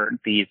for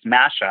these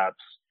mashups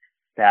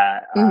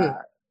that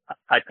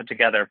I put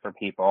together for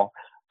people.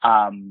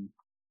 I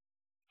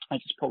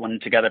just put one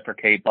together for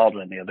Kate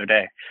Baldwin the other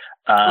day.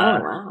 Oh,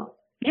 wow.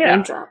 Yeah.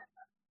 Name drop.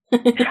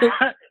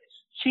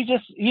 She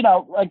just,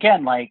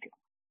 again, like,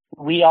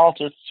 we all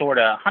just sort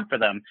of hunt for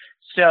them.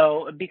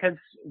 So, because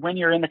when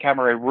you're in the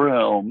cabaret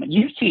room,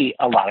 you see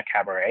a lot of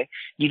cabaret.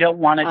 You don't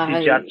want it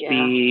to just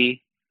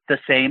be the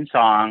same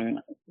song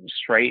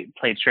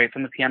played straight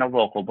from the piano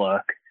vocal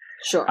book.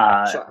 Sure.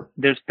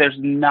 There's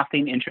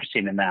nothing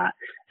interesting in that.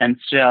 And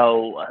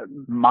so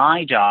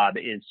my job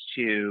is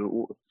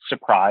to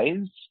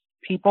surprise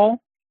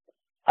people,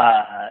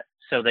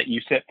 so that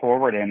you sit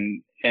forward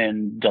and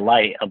in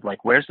delight of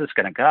like, where's this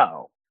going to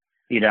go?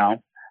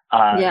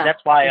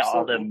 That's why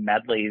absolutely. all the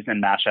medleys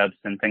and mashups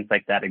and things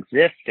like that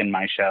exist in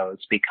my shows,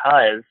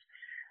 because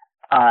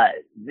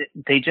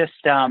they just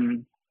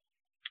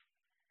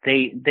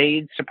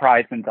they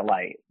surprise and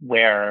delight.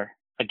 Where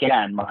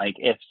again, like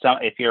if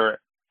you're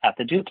at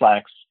the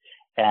duplex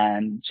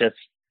and just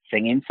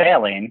singing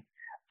 "Sailing,"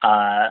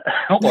 or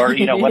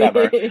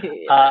whatever,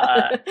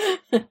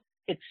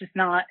 it's just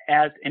not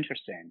as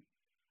interesting.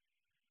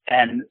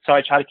 And so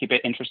I try to keep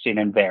it interesting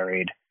and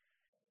varied.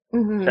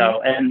 Mm-hmm.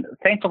 So, and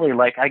thankfully,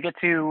 like, I get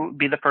to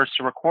be the first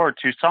to record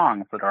 2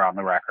 songs that are on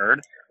the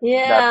record.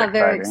 Yeah,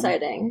 very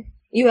exciting.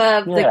 You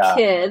have The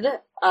Kid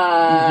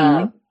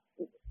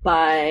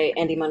by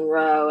Andy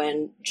Monroe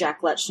and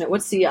Jack Lechner.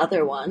 What's the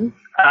other one?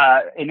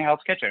 In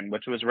Hell's Kitchen,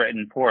 which was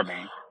written for me.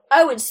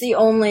 Oh, it's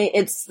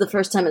the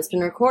first time it's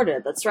been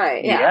recorded. That's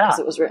right. Yeah, because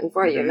it was written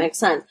for you. Makes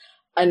sense.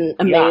 An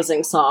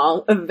amazing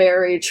song.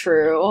 Very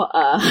true.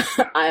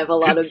 I have a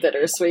lot of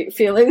bittersweet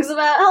feelings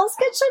about Hell's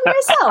Kitchen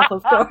myself,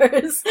 of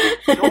course.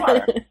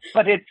 Sure.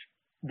 But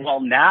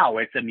now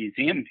it's a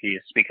museum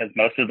piece because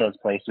most of those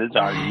places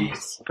are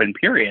open,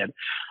 period.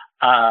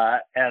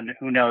 And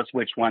who knows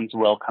which ones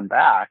will come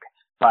back.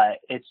 But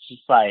it's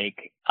just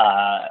like,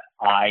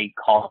 I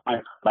called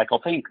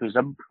Michael Fink, who's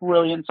a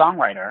brilliant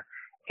songwriter.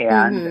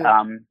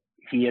 And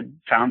he had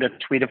found a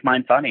tweet of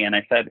mine funny. And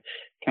I said,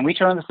 can we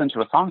turn this into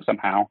a song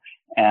somehow?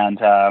 And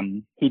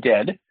he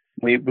did.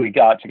 We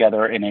got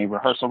together in a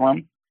rehearsal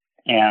room,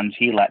 and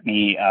he let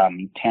me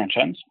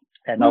tangent.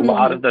 And a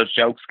lot of those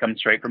jokes come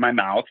straight from my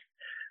mouth.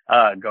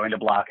 Going to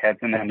blockheads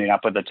and ending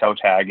up with a toe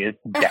tag is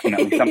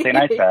definitely something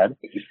I said.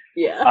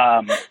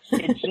 Yeah.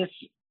 It's just,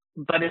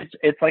 but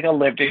it's like a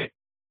lived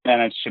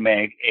managed to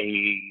make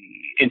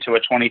into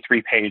a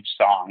 23-page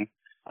song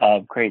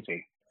of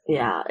crazy.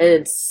 Yeah,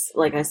 it's,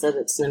 like I said,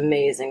 it's an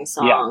amazing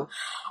song. Yeah.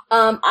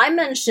 I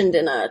mentioned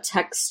in a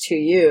text to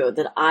you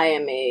that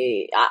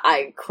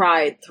I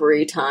cried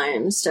 3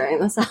 times during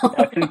this album.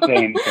 That's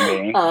insane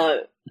to me.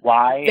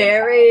 Why?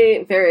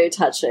 Very, very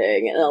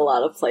touching in a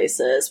lot of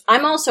places.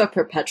 I'm also a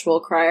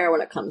perpetual crier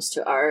when it comes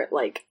to art,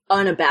 like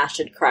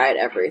unabashed cry at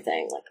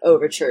everything, like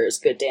overtures,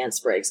 good dance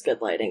breaks,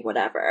 good lighting,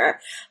 whatever.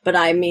 But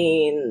I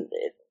mean,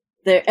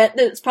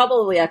 it's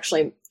probably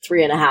actually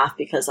 3.5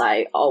 because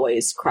I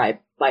always cry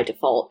by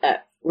default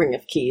at Ring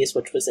of Keys,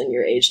 which was in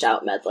your Aged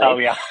Out medley. Oh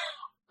yeah.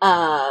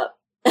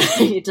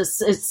 It's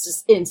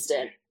just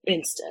instant.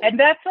 And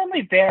that's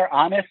only there,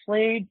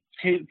 honestly,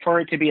 for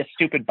it to be a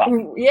stupid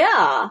button.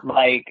 Yeah.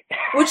 Like,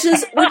 which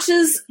is which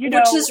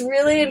is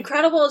really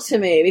incredible to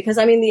me, because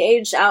I mean, the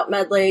Aged Out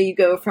medley, you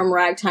go from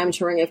Ragtime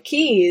to Ring of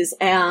Keys,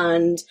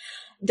 and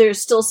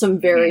there's still some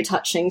very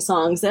touching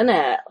songs in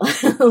it,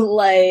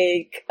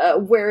 like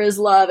Where Is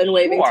Love and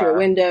Waving Through a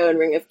Window and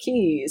Ring of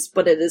Keys,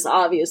 but it is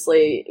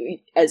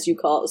obviously, as you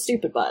call it, a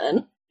stupid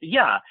button.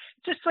 Yeah,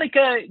 just like,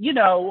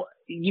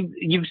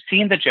 you've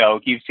seen the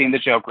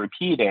joke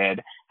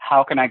repeated.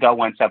 How can I go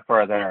one step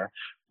further?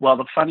 Well,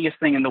 the funniest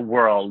thing in the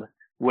world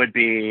would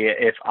be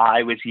if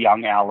I was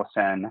young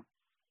Allison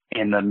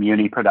in the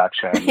Muni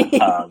production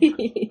of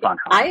Fun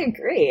Home. I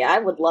agree. I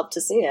would love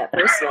to see it,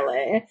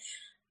 personally.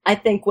 I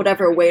think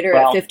whatever waiter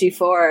at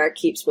 54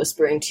 keeps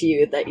whispering to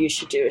you that you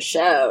should do a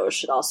show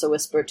should also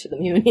whisper to the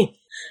Muni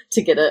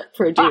to get it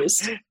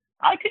produced.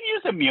 I could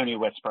use a Muni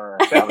whisperer.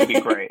 That would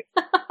be great.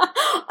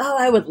 Oh,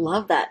 I would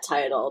love that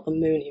title, the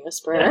Muni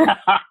Whisperer.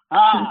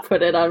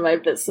 Put it on my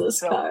business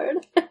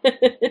card.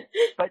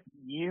 But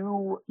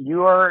you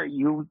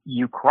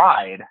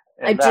cried.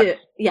 I do.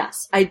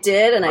 Yes, I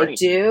did, and great. I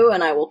do,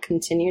 and I will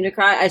continue to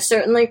cry. I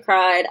certainly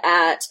cried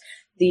at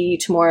the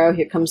Tomorrow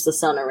Here Comes the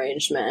Sun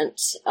arrangement,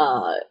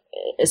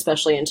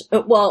 especially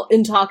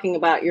in talking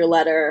about your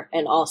letter,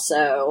 and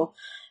also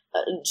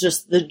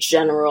just the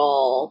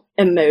general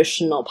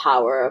emotional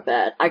power of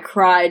it. I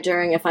cried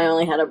during If I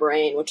Only Had a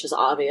Brain, which is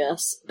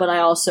obvious, but I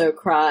also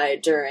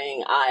cried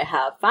during I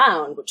Have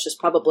Found, which is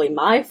probably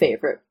my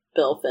favorite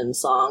Bill Finn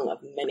song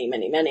of many,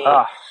 many, many.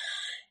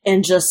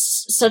 And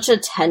just such a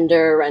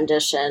tender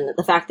rendition.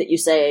 The fact that you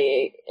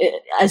say,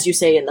 as you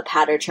say in the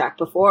patter track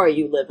before,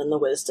 you live in the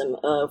wisdom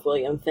of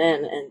William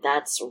Finn, and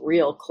that's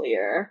real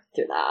clear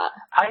through that.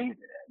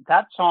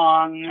 That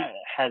song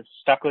has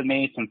stuck with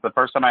me since the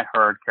first time I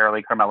heard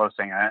Carolee Carmello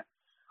sing it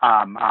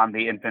on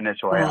the Infinite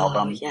Joy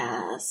album.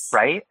 Yes.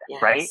 Right?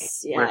 Yes, right?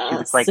 Yes. Where she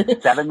was like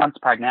 7 months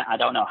pregnant. I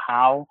don't know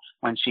how,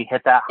 when she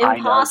hit that high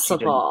note, she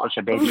didn't push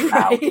a baby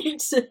out.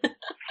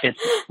 It's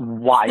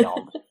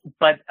wild.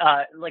 But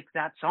like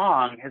that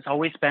song has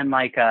always been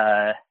like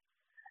a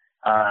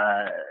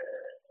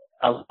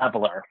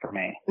leveler for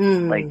me.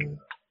 Like,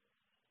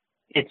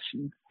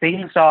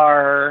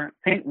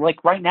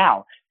 like right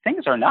now,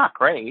 things are not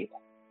great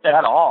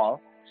at all,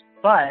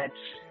 but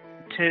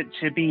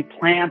to be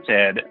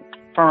planted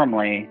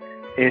firmly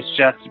is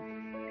just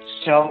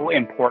so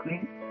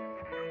important.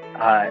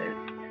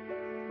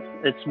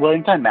 It's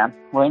William Finn, man.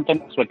 William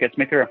Finn is what gets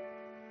me through.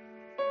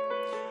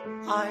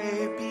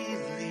 I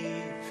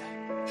believe,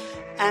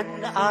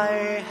 and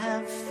I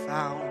have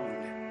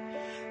found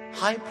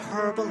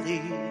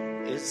Hyperbole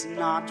is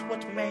not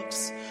what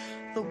makes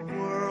the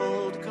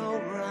world go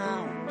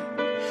round.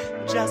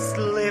 Just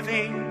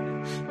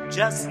living,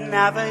 just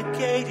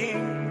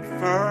navigating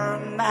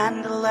firm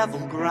and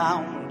level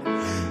ground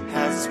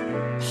has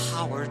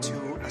power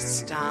to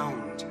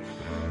astound.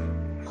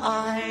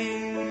 I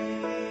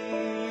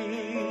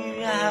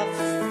have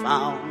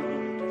found.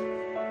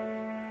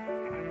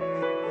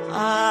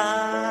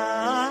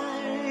 I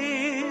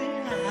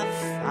have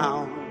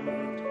found.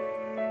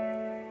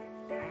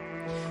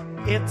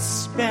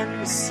 It's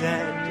been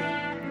said,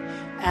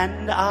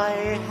 and I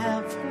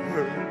have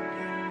heard,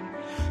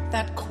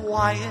 that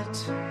quiet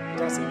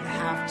doesn't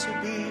have to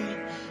be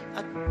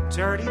a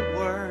dirty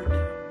word.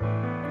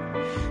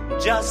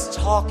 Just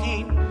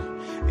talking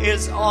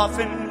is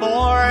often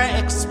more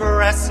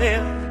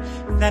expressive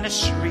than a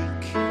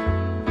shriek.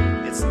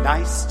 It's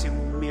nice to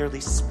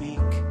merely speak.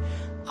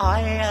 I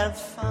have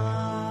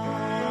found.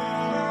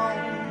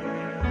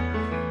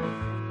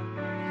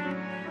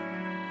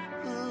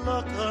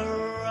 Look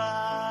around.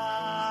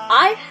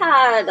 I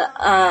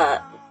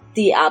had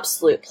the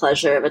absolute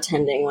pleasure of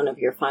attending one of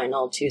your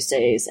final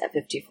Tuesdays at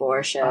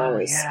 54 shows. Oh,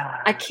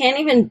 yeah. I can't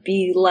even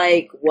be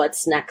like,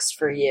 what's next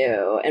for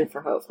you? And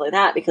for hopefully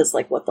that, because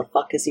like, what the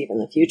fuck is even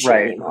the future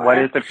anymore? What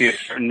is the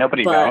future?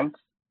 Nobody knows.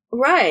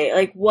 Right.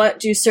 Like, what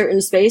do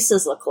certain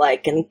spaces look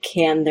like? And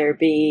can there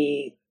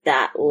be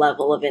that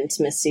level of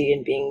intimacy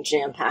and being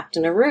jam-packed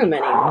in a room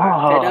anymore?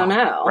 I don't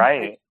know.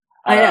 Right.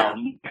 I know.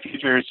 The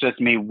future is just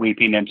me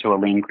weeping into a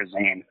lean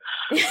cuisine.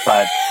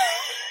 But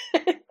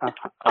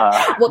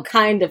what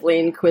kind of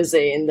lean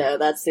cuisine, though?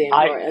 That's the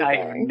important thing.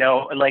 I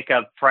know, like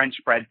a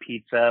French bread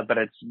pizza, but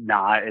it's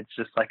not. It's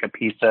just like a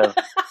piece of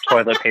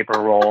toilet paper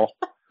roll.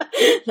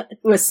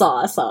 With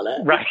sauce on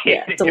it. Right.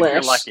 Yeah, If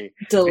you're lucky.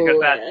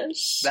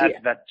 Delish. That's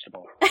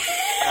vegetable.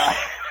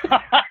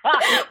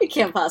 We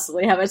can't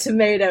possibly have a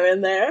tomato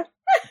in there.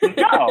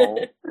 No.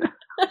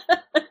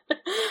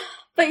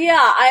 But yeah,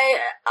 I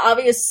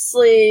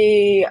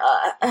obviously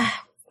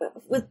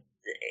with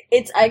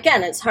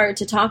it's hard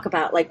to talk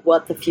about like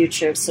what the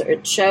future of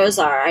certain shows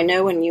are. I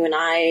know when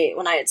I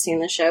had seen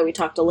the show, we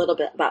talked a little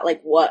bit about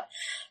like what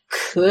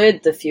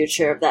could the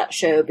future of that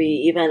show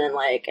be, even in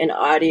like an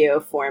audio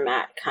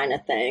format kind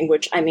of thing,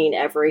 which I mean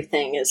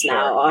everything is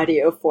now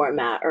audio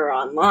format or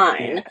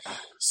online. Yeah.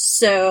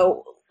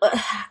 So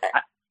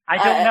I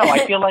don't know.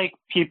 I feel like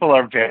people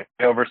are very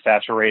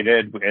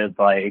oversaturated with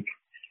like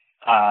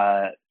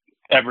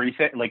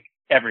everything, like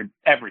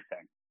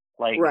everything.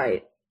 Like,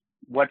 right.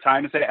 What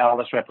time is it?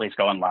 Elvis Ripley's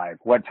going live.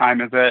 What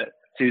time is it?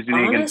 Susan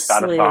Egan's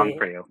got a song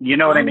for you. You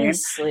know what I mean?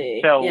 So,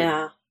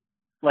 yeah.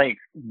 Like,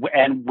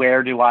 and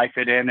where do I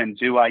fit in, and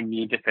do I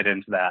need to fit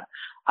into that?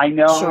 I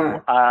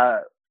know,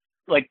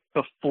 like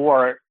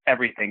before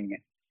like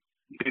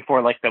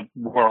the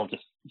world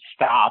just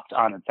stopped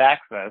on its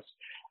axis,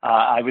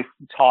 I was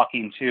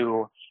talking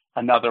to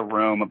another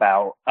room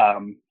about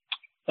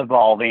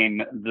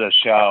evolving the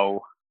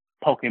show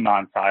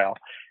Pokemon style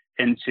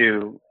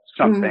into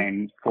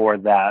something for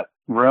that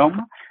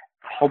room.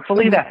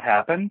 Hopefully that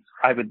happens.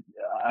 I would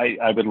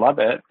love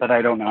it, but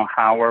I don't know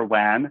how or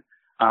when.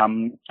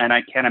 And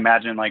I can't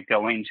imagine like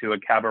going to a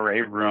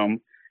cabaret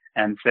room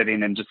and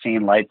sitting and just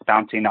seeing lights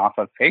bouncing off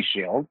of face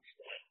shields.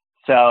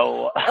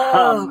 So,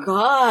 oh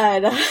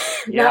God,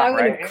 yeah, now I'm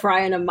going to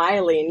cry in a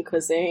myelin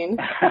cuisine.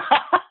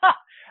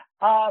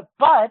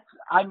 But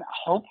I'm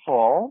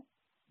hopeful,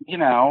 you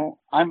know,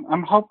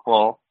 I'm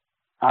hopeful,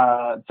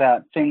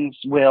 that things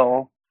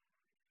will,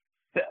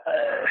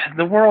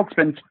 the world's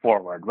been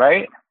forward,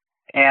 right?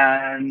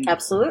 And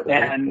absolutely.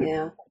 And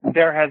yeah.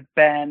 There have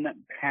been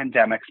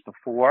pandemics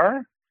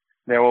before.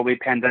 There will be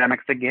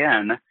pandemics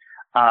again.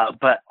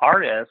 But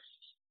artists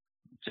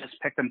just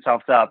pick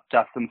themselves up,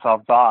 dust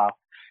themselves off,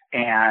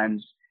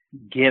 and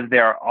give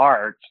their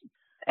art.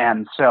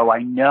 And so I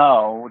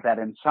know that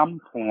in some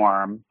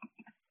form,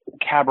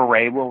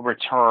 cabaret will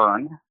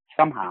return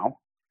somehow.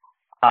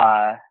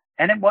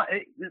 And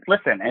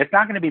listen, it's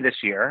not going to be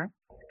this year.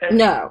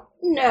 No.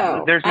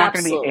 There's not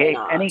going to be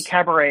any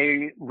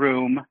cabaret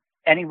room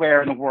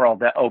anywhere in the world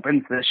that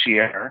opens this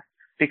year,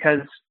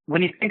 because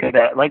when you think of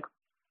it, like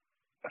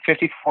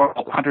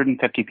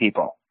 150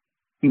 people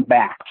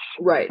max.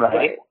 Right.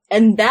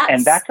 And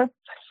that's a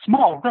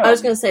small room. I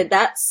was going to say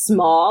that's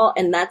small,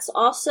 and that's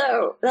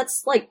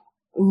like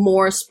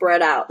more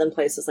spread out than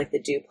places like the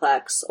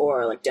Duplex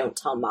or like Don't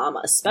Tell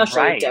Mama,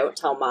 especially Don't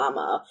Tell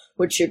Mama,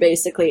 which you're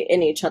basically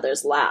in each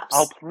other's laps.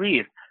 Oh,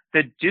 please.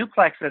 The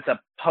Duplex is a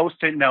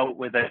Post-it note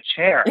with a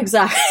chair.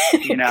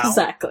 Exactly. You know?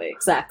 Exactly.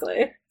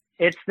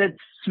 It's the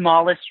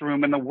smallest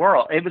room in the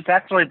world. It was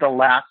actually the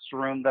last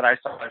room that I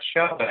saw a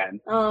show in.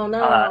 Oh,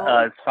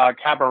 no. Saw a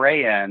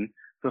cabaret in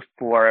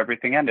before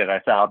everything ended. I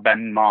saw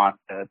Ben Moss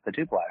at the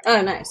Duplex.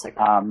 Oh, nice. Okay.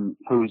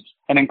 Who's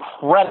an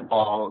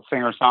incredible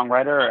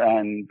singer-songwriter,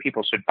 and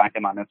people should find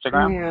him on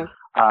Instagram.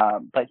 Yeah.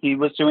 But he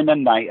was doing a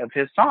night of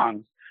his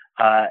songs.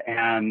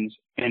 And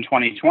in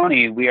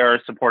 2020, we are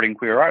supporting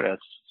queer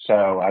artists.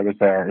 So I was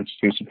there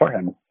to support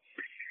him.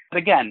 But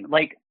again,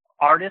 like,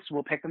 artists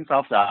will pick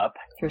themselves up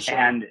for sure.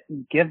 and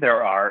give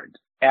their art.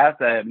 as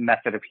a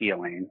method of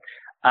healing.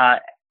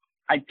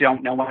 I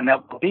don't know when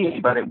that will be,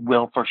 but it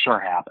will for sure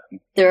happen.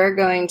 There are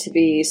going to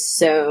be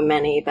so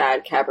many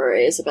bad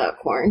cabarets about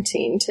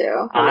quarantine,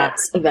 too, and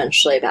it's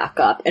eventually back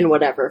up in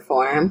whatever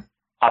form.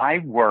 I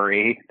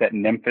worry that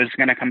Nymph is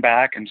going to come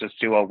back and just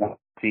do a one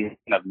season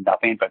of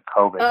nothing but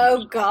COVID.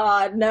 Oh,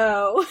 God,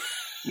 no.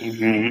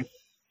 Mm-hmm.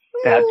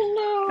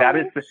 No. That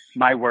is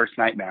my worst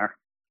nightmare.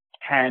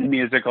 10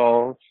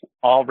 musicals,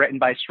 all written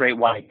by straight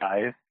white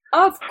guys.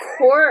 Of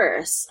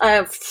course.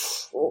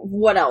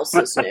 What else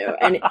is new?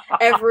 And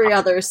every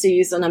other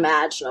season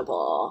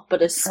imaginable,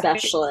 but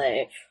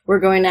especially we're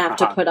going to have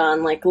to put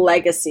on like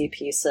legacy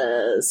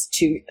pieces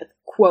to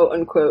quote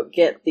unquote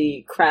get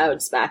the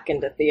crowds back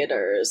into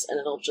theaters, and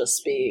it'll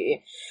just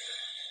be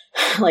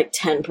like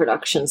 10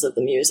 productions of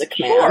The Music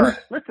Man. Sure.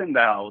 Listen,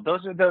 though,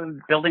 those are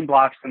the building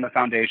blocks and the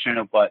foundation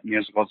of what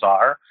musicals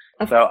are.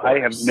 Of course. I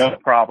have no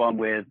problem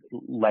with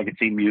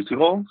legacy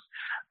musicals.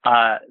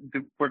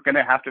 We're going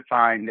to have to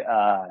find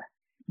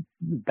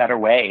better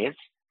ways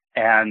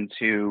and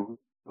to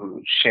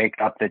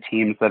shake up the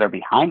teams that are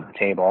behind the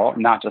table,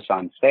 not just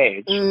on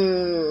stage.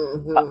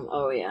 Mm-hmm.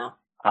 Oh, yeah.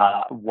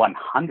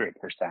 100%.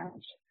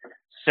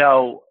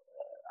 So,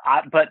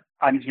 but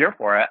I'm here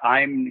for it.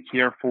 I'm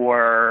here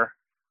for...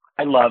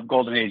 I love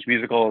Golden Age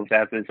musicals,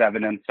 as is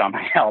evidenced on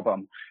my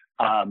album.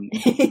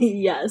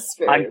 Yes,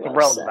 very I'm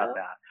thrilled about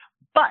that.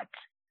 But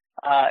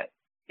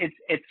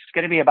it's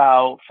going to be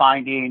about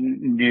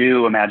finding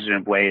new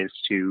imaginative ways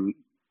to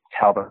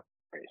tell the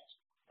stories.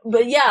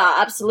 But yeah,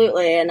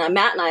 absolutely. And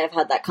Matt and I have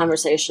had that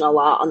conversation a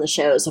lot on the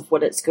shows of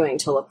what it's going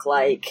to look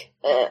like,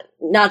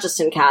 not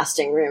just in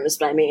casting rooms,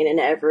 but I mean in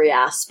every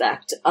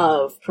aspect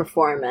of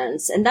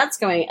performance. And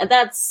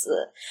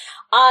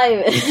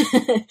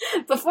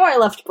before I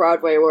left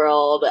Broadway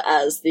World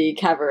as the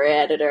cabaret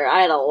editor,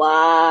 I had a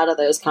lot of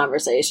those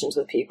conversations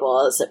with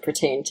people as it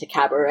pertained to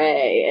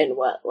cabaret and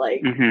what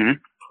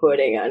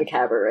putting on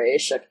cabaret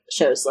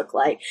shows look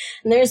like.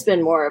 And there's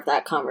been more of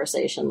that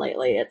conversation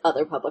lately at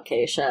other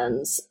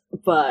publications,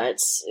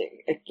 but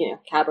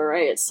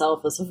cabaret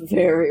itself is a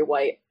very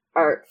white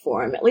art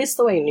form, at least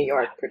the way New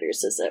York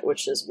produces it,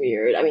 which is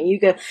weird. I mean, you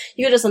go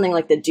to something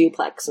like the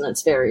Duplex and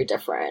it's very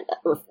different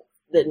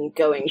than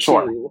going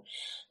to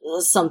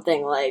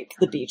something like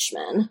the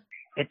Beachmen.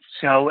 It's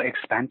so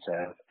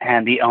expensive,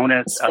 and the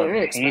onus of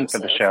paying for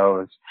the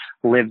shows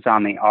lives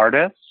on the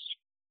artists.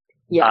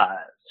 Yeah.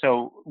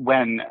 So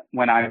when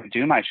I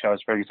do my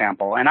shows, for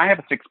example, and I have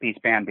a 6-piece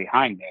band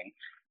behind me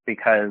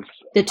because...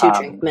 The Two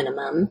Drink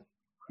Minimum.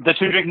 The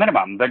Two Drink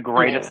Minimum, the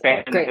greatest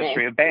band in the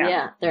history of bands.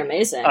 Yeah, they're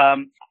amazing.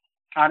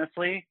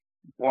 Honestly,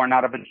 born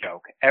out of a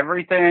joke.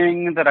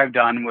 Everything that I've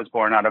done was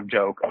born out of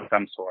joke of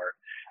some sort.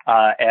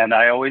 And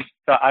I always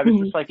thought, I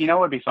was just like, what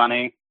would be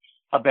funny?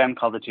 A band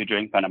called the Two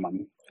Drink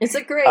Minimum. It's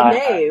a great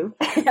name.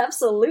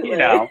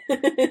 Absolutely.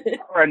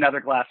 Or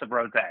another glass of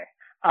rosé.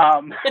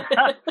 But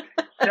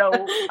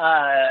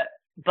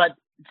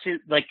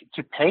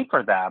to pay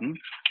for them,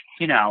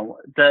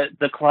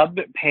 the club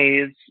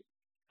pays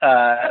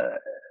a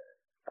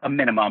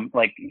minimum,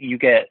 like you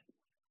get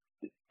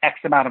X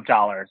amount of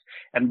dollars,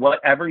 and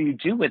whatever you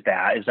do with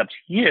that is up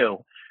to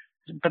you.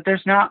 But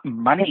there's not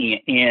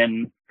money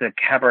in the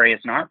cabaret as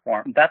an art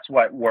form. That's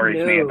what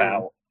worries me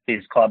about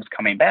these clubs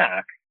coming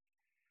back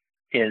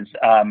is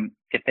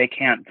if they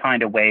can't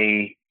find a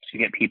way to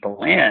get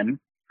people in,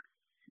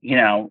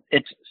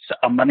 it's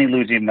a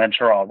money-losing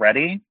venture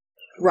already.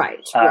 Right.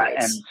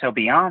 And so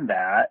beyond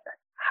that,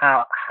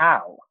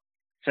 how?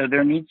 So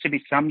there needs to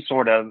be some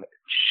sort of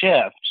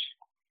shift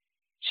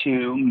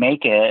to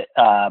make it,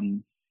 I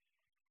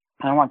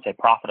don't want to say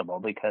profitable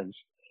because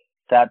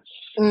that's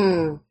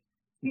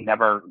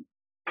never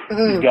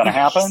going to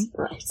happen.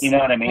 Right. You know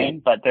what I mean?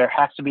 Right. But there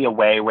has to be a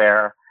way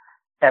where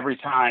every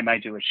time I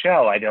do a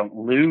show, I don't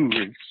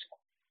lose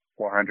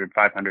 $400,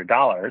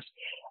 $500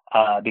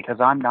 because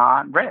I'm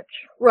not rich.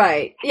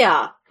 Right.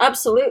 Yeah,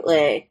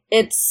 absolutely.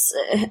 It's,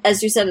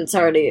 as you said, it's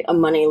already a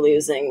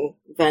money-losing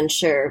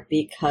venture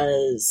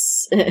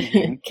because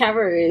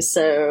cabaret is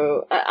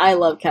I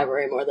love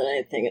cabaret more than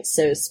anything. It's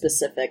so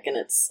specific and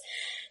it's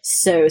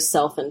so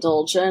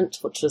self-indulgent,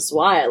 which is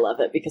why I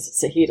love it, because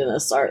it's a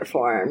hedonist art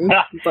form.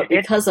 But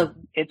because of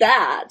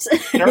that...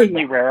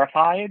 certainly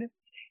rarefied.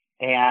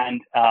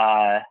 And,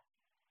 again,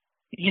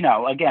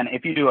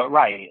 if you do it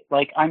right,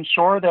 like I'm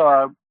sure there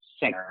are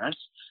singers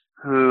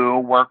who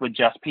work with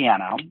just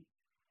piano,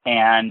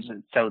 and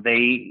so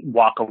they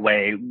walk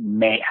away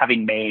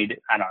having made,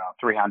 I don't know,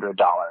 $300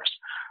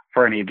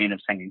 for an evening of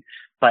singing.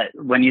 But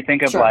when you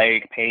think of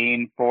like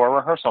paying for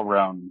rehearsal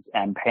rooms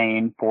and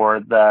paying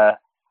for the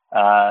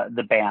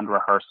band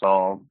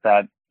rehearsal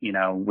that,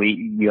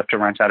 you have to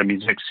rent out a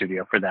music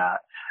studio for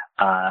that,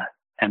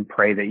 and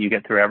pray that you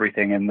get through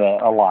everything in the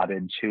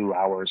allotted 2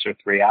 hours or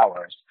 3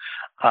 hours,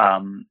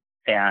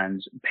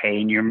 and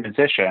paying your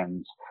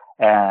musicians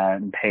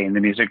and paying the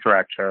music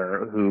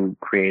director who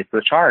creates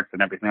the charts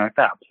and everything like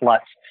that,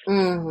 plus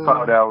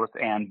photos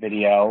and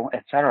video,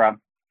 etc.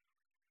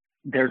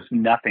 There's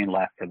nothing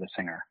left for the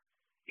singer.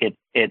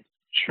 It's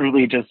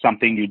truly just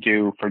something you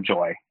do for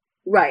joy.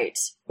 Right.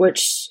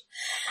 Which,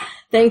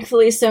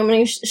 thankfully, so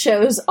many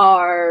shows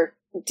are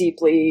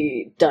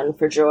deeply done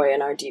for joy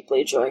and are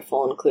deeply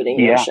joyful, including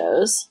your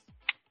shows.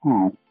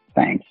 Oh,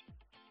 thanks.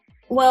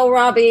 Well,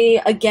 Robbie,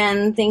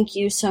 again, thank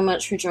you so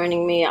much for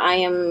joining me. I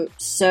am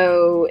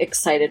so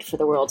excited for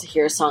the world to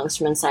hear Songs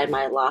from Inside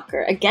My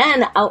Locker.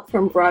 Again, out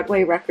from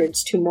Broadway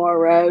Records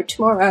tomorrow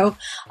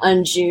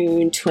on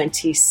June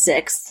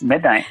 26th.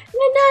 Midnight.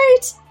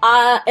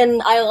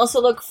 And I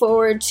also look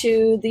forward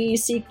to the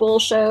sequel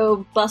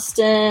show,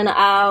 Bustin'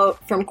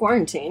 Out from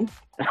Quarantine.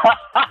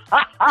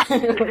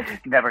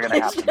 Never gonna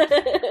happen.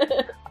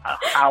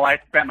 How I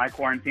spent my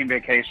quarantine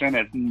vacation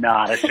is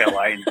not a show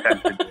I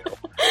intend to do.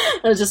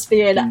 It'll just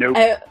be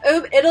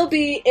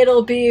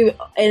it'll be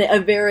a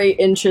very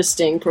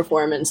interesting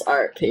performance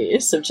art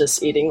piece of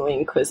just eating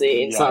lean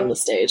cuisines on the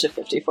stage of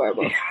 54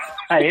 Below.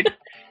 Right?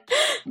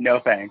 No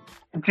thanks.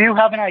 Do you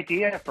have an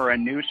idea for a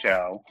new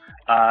show?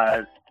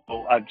 I've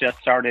just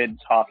started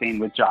talking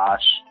with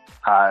Josh,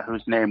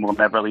 whose name will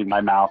never leave my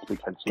mouth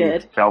because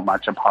he's so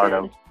much a part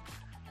of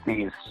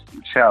these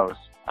shows.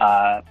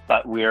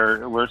 But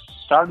we're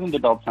starting to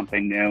build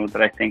something new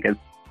that I think is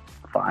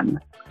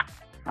fun.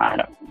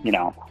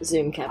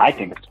 Zoom Cabaret. I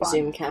think it's fun.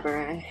 Zoom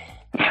Cabaret.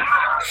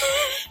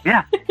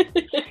 Yeah.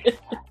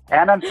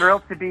 And I'm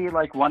thrilled to be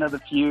like one of the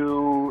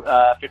few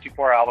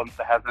 54 albums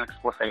that has an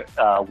explicit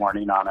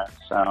warning on it.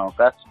 So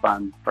that's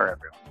fun for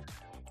everyone.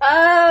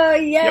 Oh,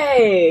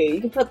 yay! Yep.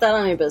 You can put that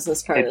on your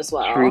business card as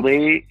well.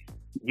 Truly,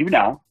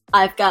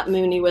 I've got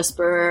Mooney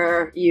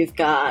Whisperer. You've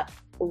got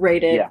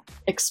Rated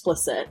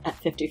Explicit at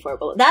 54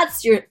 Below. That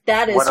is your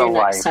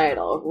next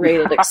title.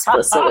 Rated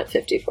Explicit at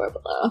 54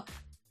 Below.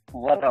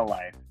 What a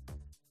life.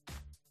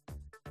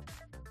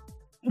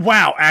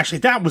 Wow, Ashley,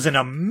 that was an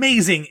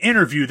amazing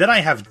interview that I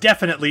have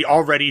definitely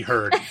already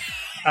heard.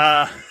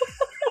 But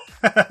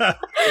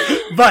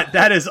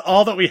that is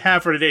all that we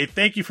have for today.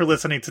 Thank you for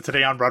listening to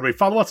Today on Broadway.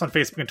 Follow us on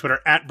Facebook and Twitter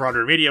at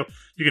Broadway Radio.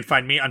 You can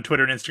find me on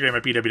Twitter and Instagram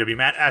at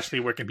BWWMatt. Ashley,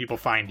 where can people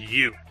find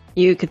you?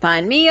 You can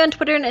find me on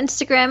Twitter and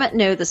Instagram at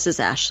No, This Is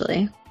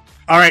Ashley.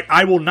 All right,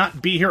 I will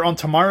not be here on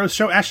tomorrow's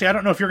show. Ashley, I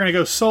don't know if you're going to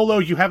go solo.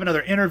 You have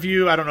another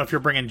interview. I don't know if you're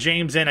bringing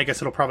James in. I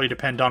guess it'll probably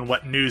depend on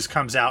what news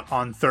comes out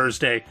on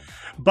Thursday.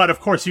 But, of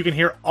course, you can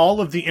hear all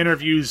of the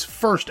interviews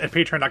first at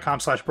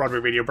patreon.com/Broadway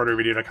Radio,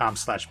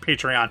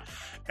 BroadwayRadio.com/Patreon.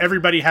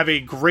 Everybody have a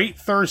great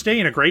Thursday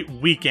and a great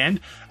weekend.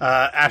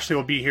 Ashley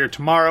will be here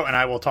tomorrow, and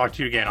I will talk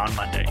to you again on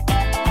Monday.